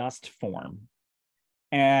lets dust form.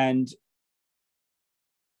 And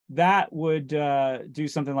that would do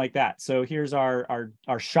something like that. So here's our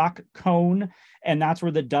shock cone, and that's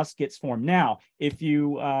where the dust gets formed. Now, if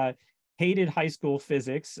you hated high school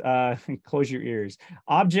physics, close your ears.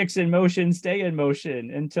 Objects in motion stay in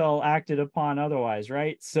motion until acted upon otherwise,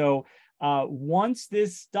 right? So once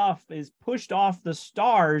this stuff is pushed off the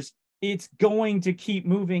stars, it's going to keep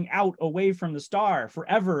moving out away from the star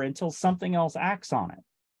forever until something else acts on it.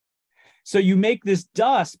 So you make this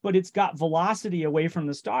dust, but it's got velocity away from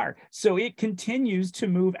the star. So it continues to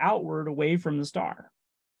move outward away from the star.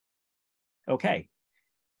 Okay.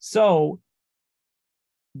 So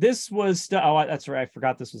this was, oh, that's right. I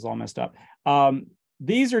forgot this was all messed up.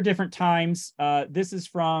 These are different times. This is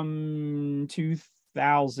from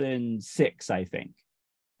 2006, I think.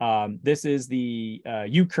 This is the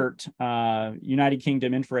UKIRT, United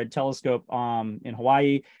Kingdom Infrared Telescope in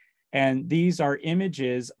Hawaii. And these are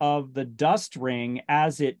images of the dust ring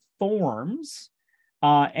as it forms.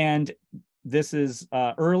 And this is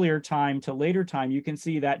earlier time to later time. You can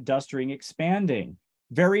see that dust ring expanding.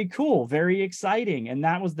 Very cool, very exciting. And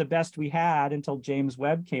that was the best we had until James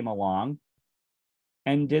Webb came along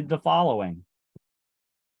and did the following.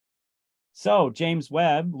 So James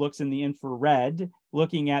Webb looks in the infrared,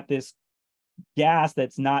 looking at this gas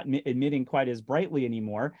that's not emitting quite as brightly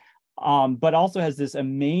anymore. But also has this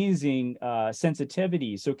amazing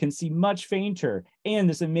sensitivity, so can see much fainter, and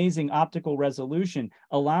this amazing optical resolution,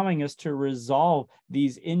 allowing us to resolve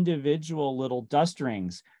these individual little dust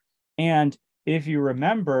rings. And if you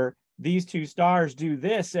remember, these two stars do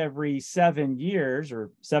this every 7 years,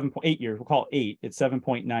 or 7.8 years, we'll call it 8, it's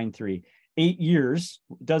 7.93. 8 years,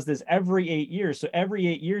 does this every 8 years. So every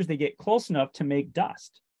 8 years, they get close enough to make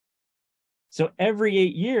dust. So every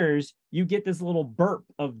 8 years, you get this little burp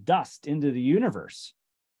of dust into the universe.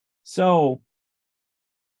 So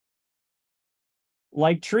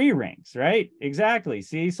like tree rings, right? Exactly.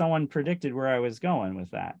 See, someone predicted where I was going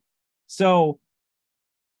with that. So,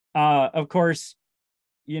 of course,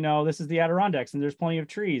 you know, this is the Adirondacks, and there's plenty of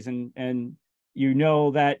trees, and you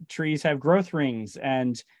know that trees have growth rings,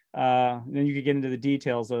 and then you could get into the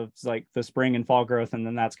details of like the spring and fall growth, and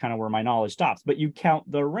then that's kind of where my knowledge stops. But you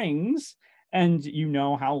count the rings, and you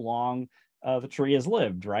know how long the tree has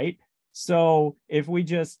lived, right? So if we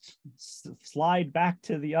just slide back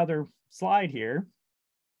to the other slide here,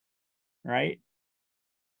 right?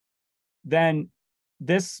 Then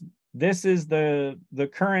this is the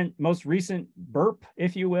current most recent burp,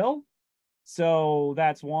 if you will. So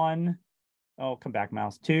that's 1, oh, come back,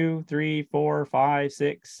 mouse, 2, 3, 4, 5,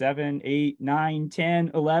 6, 7, 8, 9,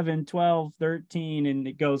 10, 11, 12, 13, and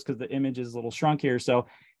it goes because the image is a little shrunk here. So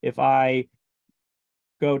if I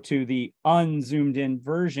go to the unzoomed in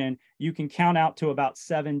version, you can count out to about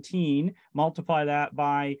 17, multiply that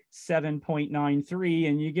by 7.93,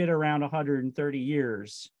 and you get around 130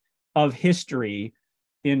 years of history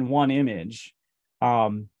in one image.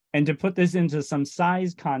 And to put this into some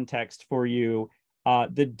size context for you,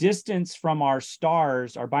 the distance from our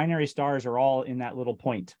stars, our binary stars, are all in that little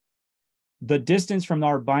point. The distance from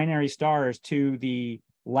our binary stars to the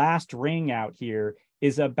last ring out here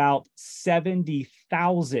is about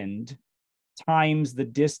 70,000 times the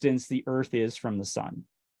distance the Earth is from the sun.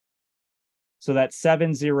 So that's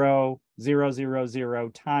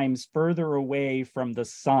 70,000 times further away from the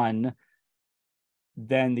sun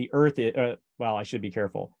than the Earth is. Well, I should be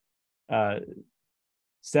careful.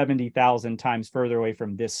 70,000 times further away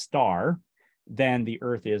from this star than the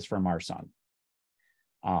Earth is from our sun.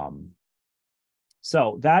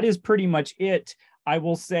 So that is pretty much it. I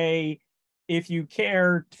will say, if you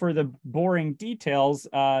care for the boring details,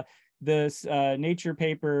 this Nature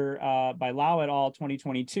paper by Lau et al.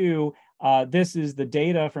 2022, this is the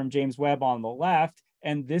data from James Webb on the left,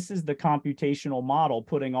 and this is the computational model,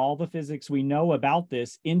 putting all the physics we know about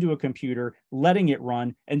this into a computer, letting it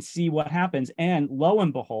run and see what happens. And lo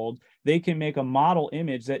and behold, they can make a model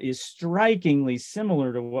image that is strikingly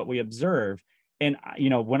similar to what we observed. And, you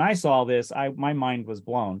know, when I saw this, my mind was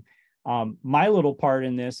blown. My little part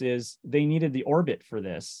in this is they needed the orbit for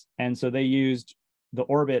this. And so they used the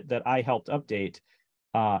orbit that I helped update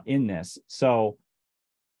in this. So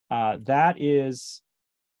that is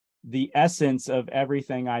the essence of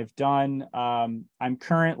everything I've done. I'm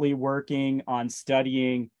currently working on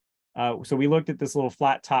studying. So we looked at this little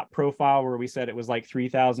flat top profile where we said it was like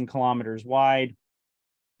 3,000 kilometers wide.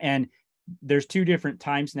 And there's two different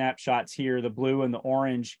time snapshots here, the blue and the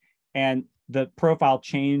orange. And the profile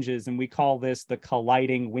changes, and we call this the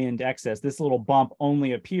colliding wind excess. This little bump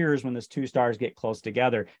only appears when these two stars get close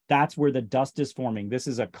together. That's where the dust is forming. This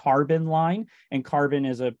is a carbon line, and carbon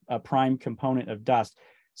is a prime component of dust.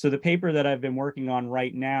 So the paper that I've been working on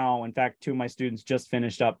right now, in fact, two of my students just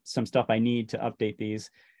finished up some stuff I need to update these.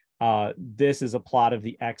 This is a plot of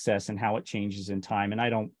the excess and how it changes in time. And I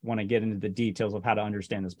don't want to get into the details of how to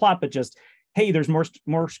understand this plot, but just, hey, there's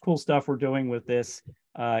more cool stuff we're doing with this,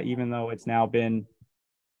 even though it's now been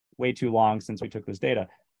way too long since we took this data.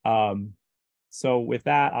 So with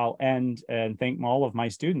that, I'll end and thank all of my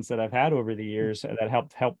students that I've had over the years that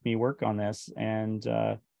helped me work on this. And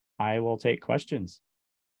I will take questions.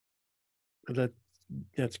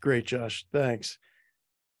 That's great, Josh. Thanks.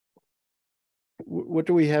 What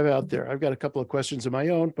do we have out there? I've got a couple of questions of my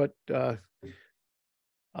own, but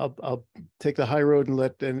I'll take the high road and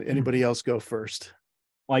let anybody else go first.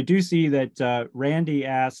 Well, I do see that Randy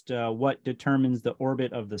asked what determines the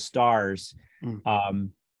orbit of the stars. Do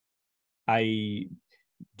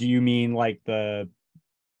you mean like the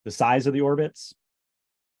size of the orbits?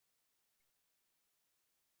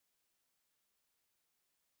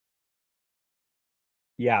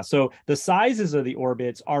 Yeah, so the sizes of the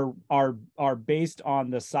orbits are based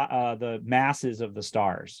on the masses of the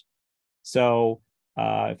stars. So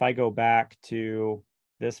if I go back to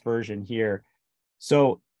this version here,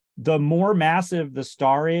 so the more massive the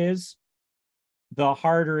star is, the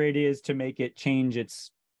harder it is to make it change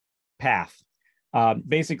its path.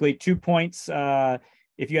 Basically, 2 points.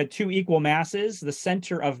 If you had two equal masses, the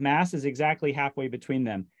center of mass is exactly halfway between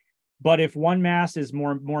them. But if one mass is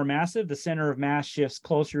more massive, the center of mass shifts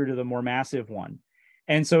closer to the more massive one.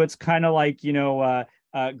 And so it's kind of like,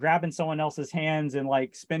 grabbing someone else's hands and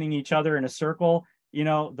like spinning each other in a circle.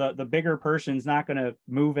 The bigger person's not going to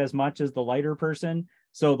move as much as the lighter person.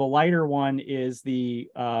 So the lighter one is the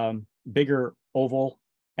bigger oval,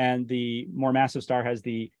 and the more massive star has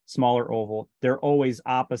the smaller oval. They're always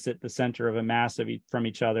opposite the center of a mass from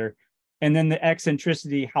each other. And then the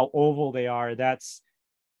eccentricity, how oval they are, that's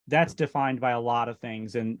defined by a lot of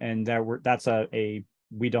things, and that's a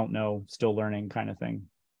we don't know, still learning kind of thing.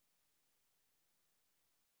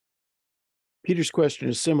 Peter's question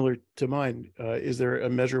is similar to mine. Is there a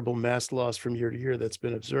measurable mass loss from year to year that's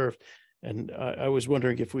been observed? And I was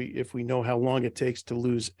wondering if we know how long it takes to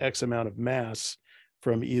lose X amount of mass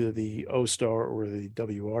from either the O star or the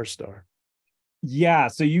WR star. Yeah,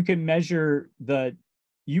 so you can measure the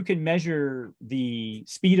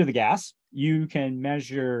speed of the gas. You can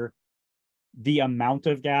measure the amount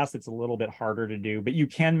of gas. It's a little bit harder to do, but you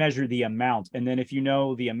can measure the amount. And then if you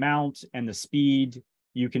know the amount and the speed,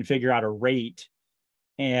 you can figure out a rate.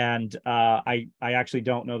 And I actually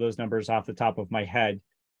don't know those numbers off the top of my head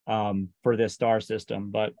for this star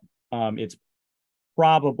system, but it's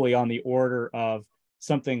probably on the order of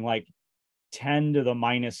something like 10 to the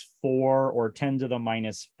minus 4 or 10 to the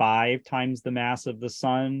minus 5 times the mass of the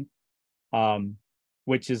sun,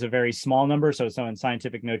 which is a very small number. So in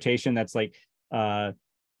scientific notation, that's like, a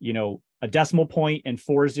decimal point and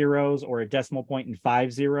 4 zeros, or a decimal point and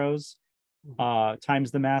 5 zeros times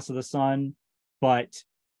the mass of the sun. But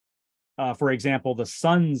for example, the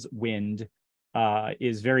sun's wind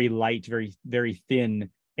is very light, very, very thin,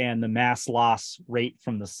 and the mass loss rate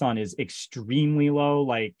from the sun is extremely low.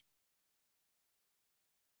 Like,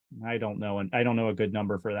 I don't know a good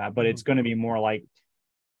number for that, but it's going to be more like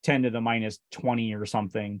 10 to the minus 20 or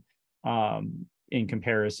something in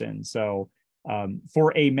comparison. So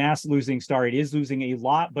for a mass losing star, it is losing a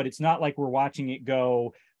lot, but it's not like we're watching it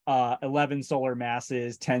go 11 solar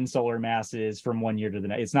masses, 10 solar masses from one year to the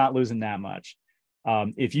next. It's not losing that much.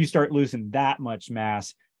 If you start losing that much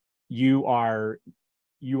mass, you are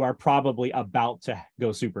probably about to go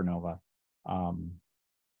supernova.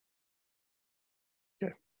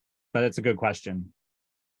 But it's a good question.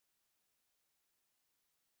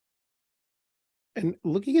 And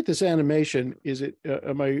looking at this animation, is it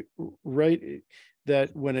am I right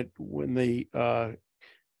that when the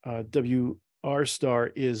WR star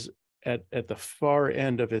is at the far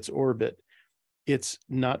end of its orbit, it's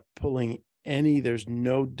not pulling any, there's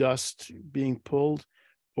no dust being pulled,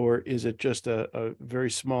 or is it just a very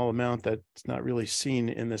small amount that's not really seen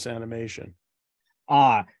in this animation?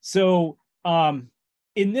 So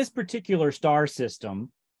in this particular star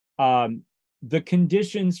system, the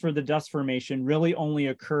conditions for the dust formation really only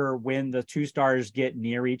occur when the two stars get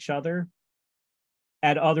near each other.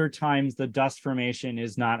 At other times, the dust formation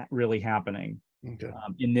is not really happening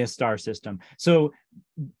in this star system. So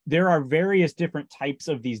there are various different types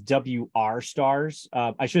of these WR stars.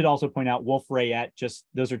 I should also point out Wolf-Rayet, just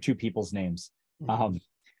those are two people's names.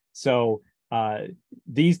 So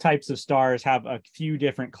these types of stars have a few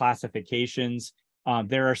different classifications.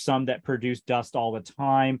 There are some that produce dust all the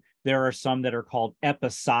time. There are some that are called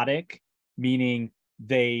episodic, meaning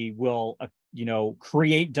they will,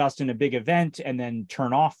 create dust in a big event and then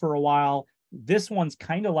turn off for a while. This one's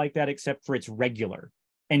kind of like that, except for it's regular.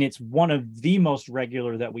 And it's one of the most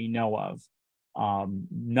regular that we know of.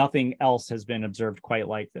 Nothing else has been observed quite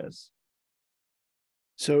like this.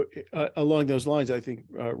 So along those lines, I think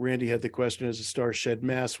Randy had the question, as a star shed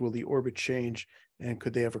mass, will the orbit change and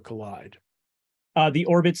could they ever collide? The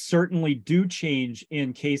orbits certainly do change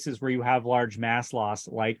in cases where you have large mass loss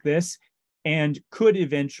like this, and could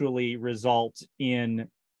eventually result in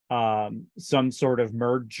some sort of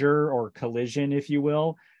merger or collision, if you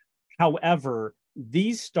will. However,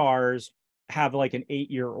 these stars have like an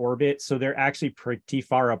 8-year orbit, so they're actually pretty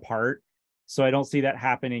far apart. So I don't see that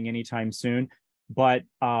happening anytime soon. But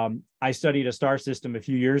I studied a star system a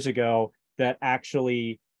few years ago that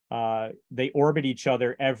actually they orbit each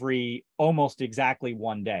other every almost exactly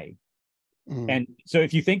one day. And so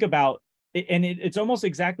if you think about it, and it's almost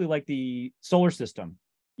exactly like the solar system.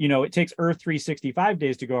 It takes Earth 365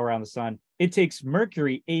 days to go around the sun. It takes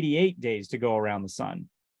Mercury 88 days to go around the sun.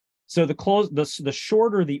 So the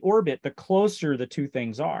shorter the orbit, the closer the two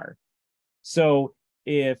things are. So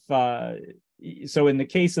so in the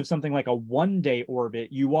case of something like a 1-day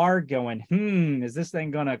orbit, you are going, is this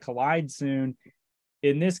thing going to collide soon?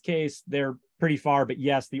 In this case, they're pretty far, but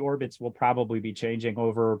yes, the orbits will probably be changing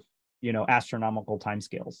over, astronomical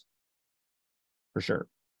timescales, for sure.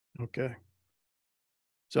 Okay.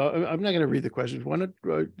 So I'm not going to read the questions. Why not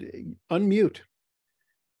unmute?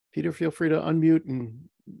 Peter, feel free to unmute and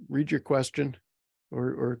read your question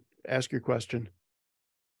or ask your question.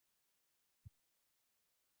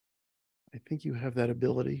 I think you have that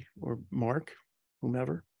ability, or Mark,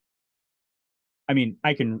 whomever. I mean,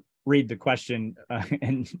 I can read the question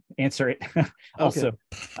and answer it also.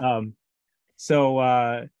 Okay.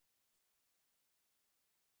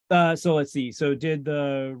 So let's see. So did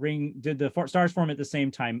the stars form at the same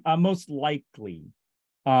time? Most likely.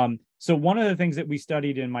 So one of the things that we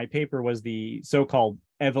studied in my paper was the so-called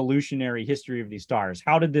evolutionary history of these stars.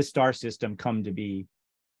 How did this star system come to be?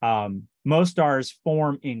 Most stars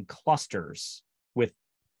form in clusters with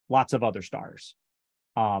lots of other stars.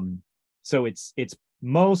 So it's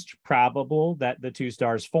most probable that the two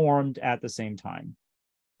stars formed at the same time.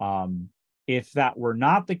 If that were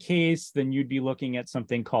not the case, then you'd be looking at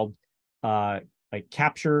something called like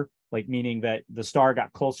capture, like meaning that the star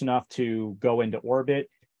got close enough to go into orbit.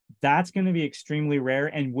 That's going to be extremely rare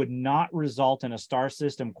and would not result in a star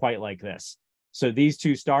system quite like this. So these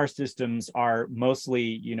two star systems are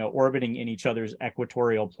mostly, orbiting in each other's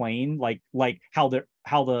equatorial plane, like how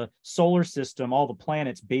the solar system, all the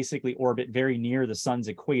planets basically orbit very near the sun's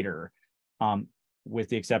equator, with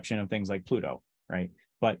the exception of things like Pluto, right?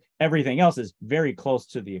 But everything else is very close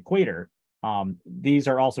to the equator. These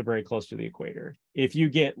are also very close to the equator. If you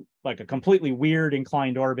get like a completely weird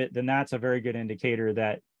inclined orbit, then that's a very good indicator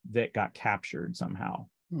that got captured somehow.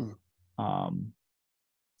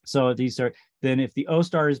 So these are, then if the O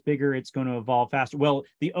star is bigger, it's going to evolve faster. Well,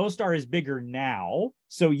 the O star is bigger now.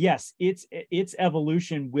 So yes, its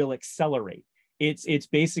evolution will accelerate. It's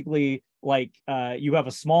basically like you have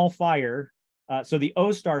a small fire. So the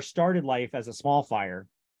O star started life as a small fire.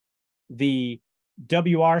 The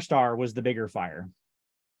WR star was the bigger fire.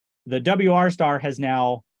 The WR star has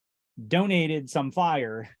now donated some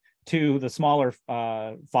fire to the smaller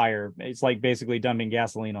fire. It's like basically dumping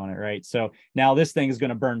gasoline on it, right? So now this thing is going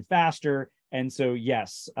to burn faster. And so,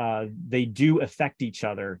 yes, they do affect each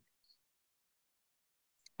other.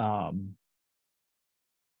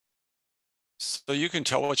 So you can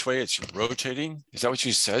tell which way it's rotating? Is that what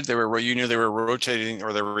you said? You knew they were rotating,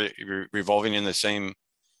 or they were revolving in the same,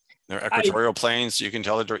 their equatorial planes. You can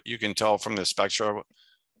tell from the spectra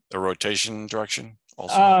the rotation direction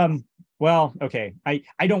also. Well, okay. I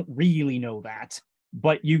don't really know that,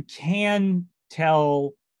 but you can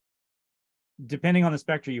tell depending on the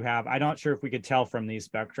spectra you have. I'm not sure if we could tell from these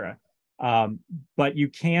spectra, but you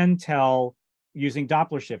can tell using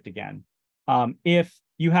Doppler shift again. If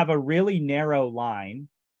you have a really narrow line,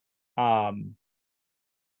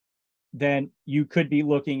 then you could be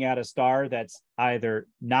looking at a star that's either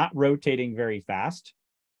not rotating very fast,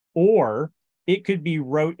 or it could be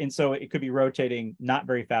rotating not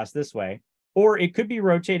very fast this way, or it could be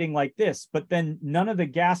rotating like this, but then none of the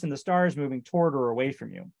gas in the star is moving toward or away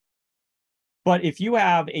from you. But if you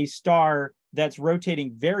have a star that's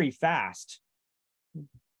rotating very fast,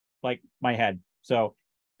 like my head, so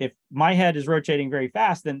if my head is rotating very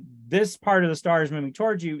fast, then this part of the star is moving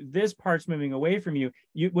towards you, this part's moving away from you.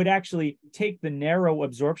 You would actually take the narrow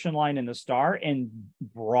absorption line in the star and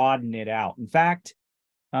broaden it out. In fact,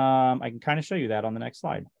 I can kind of show you that on the next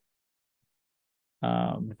slide.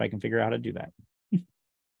 If I can figure out how to do that.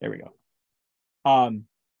 There we go.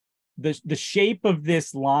 The shape of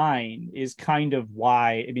this line is kind of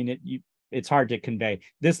why, I mean, it's hard to convey.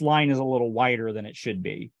 This line is a little wider than it should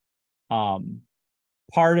be.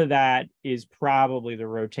 Part of that is probably the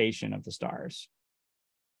rotation of the stars.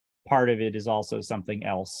 Part of it is also something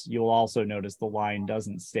else. You'll also notice the line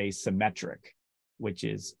doesn't stay symmetric, which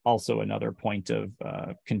is also another point of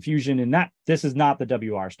confusion. And that this is not the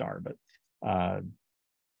WR star, but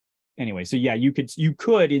anyway, so yeah, you could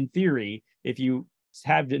in theory, if you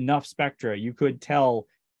have enough spectra, you could tell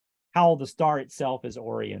how the star itself is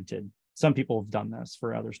oriented. Some people have done this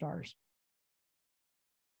for other stars.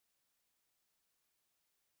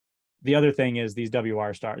 The other thing is these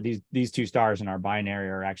WR stars, these two stars in our binary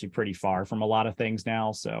are actually pretty far from a lot of things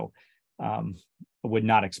now. So I would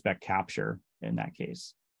not expect capture in that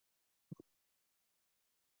case.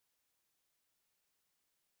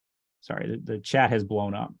 Sorry, the chat has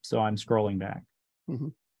blown up, so I'm scrolling back. Mm-hmm.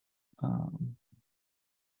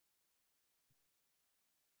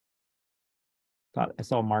 Thought I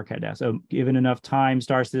saw Mark had asked. So, given enough time,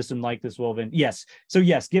 star system like this will then yes. So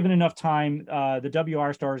yes, given enough time, the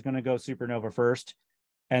WR star is going to go supernova first,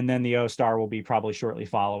 and then the O star will be probably shortly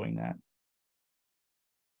following that.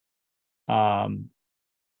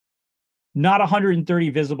 Not 130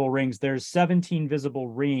 visible rings. There's 17 visible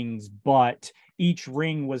rings, but each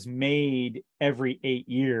ring was made every 8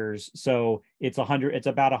 years, so it's 100. It's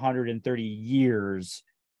about 130 years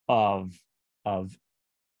of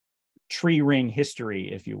tree ring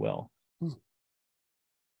history, if you will.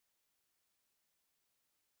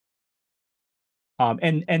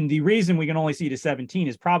 And the reason we can only see to 17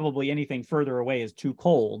 is probably anything further away is too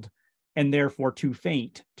cold and therefore too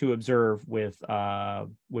faint to observe with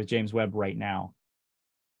James Webb right now.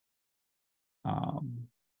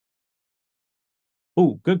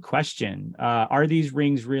 Oh, good question. Are these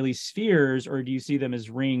rings really spheres, or do you see them as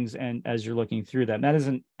rings and as you're looking through them? That is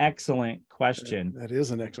an excellent question. That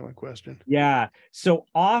is an excellent question. Yeah. So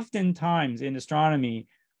oftentimes in astronomy,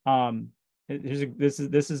 this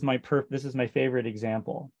is my favorite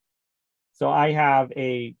example. So I have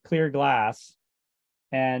a clear glass,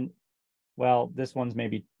 and well, this one's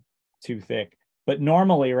maybe too thick, but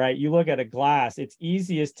normally, right, you look at a glass, it's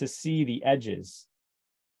easiest to see the edges,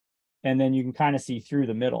 and then you can kind of see through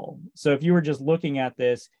the middle. So if you were just looking at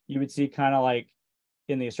this, you would see kind of like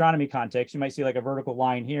in the astronomy context, you might see like a vertical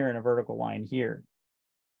line here and a vertical line here.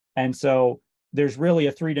 And so there's really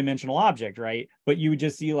a three-dimensional object, right? But you would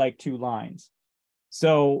just see like two lines.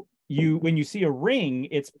 So when you see a ring,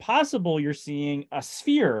 it's possible you're seeing a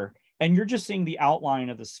sphere and you're just seeing the outline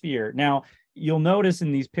of the sphere. Now, you'll notice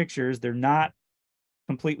in these pictures, they're not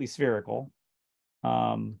completely spherical.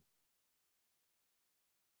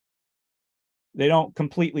 They don't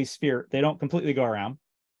completely go around.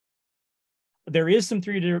 There is some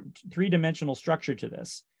three-dimensional structure to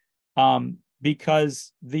this,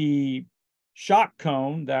 because the shock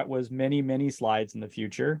cone that was many slides in the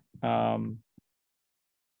future,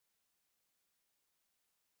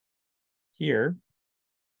 here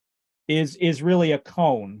is really a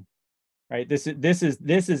cone, right? This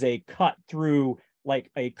is a cut through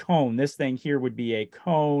like a cone. This thing here would be a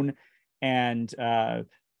cone, and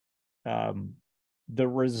the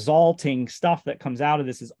resulting stuff that comes out of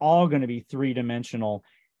this is all going to be three-dimensional.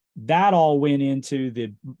 That all went into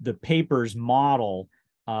the paper's model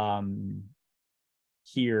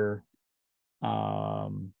here.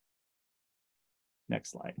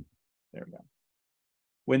 Next slide. There we go.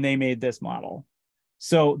 When they made this model.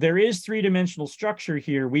 So there is three-dimensional structure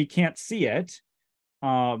here. We can't see it.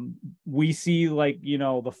 We see, like, you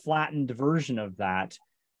know, the flattened version of that.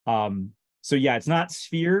 So yeah, it's not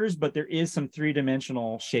spheres, but there is some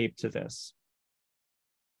three-dimensional shape to this.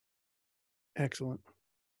 Excellent.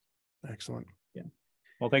 Excellent. Yeah.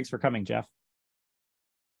 Well, thanks for coming, Jeff.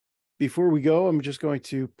 Before we go, I'm just going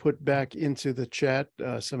to put back into the chat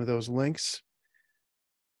some of those links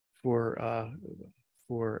for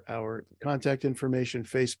our contact information: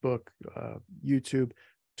 Facebook, YouTube,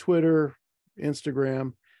 Twitter,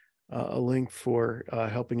 Instagram, a link for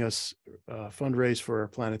helping us fundraise for our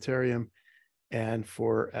planetarium and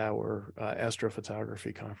for our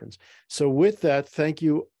astrophotography conference. So with that, thank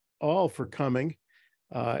you all for coming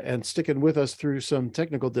and sticking with us through some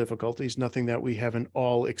technical difficulties, nothing that we haven't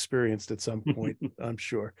all experienced at some point, I'm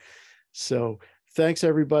sure. So thanks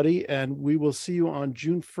everybody. And we will see you on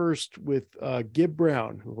June 1st with Gib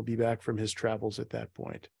Brown, who will be back from his travels at that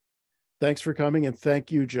point. Thanks for coming. And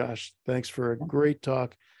thank you, Josh. Thanks for a great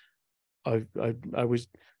talk. I was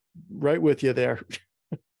right with you there.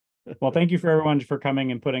 Well, thank you for everyone for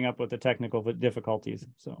coming and putting up with the technical difficulties.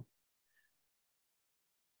 So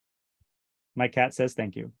my cat says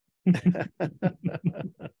thank you.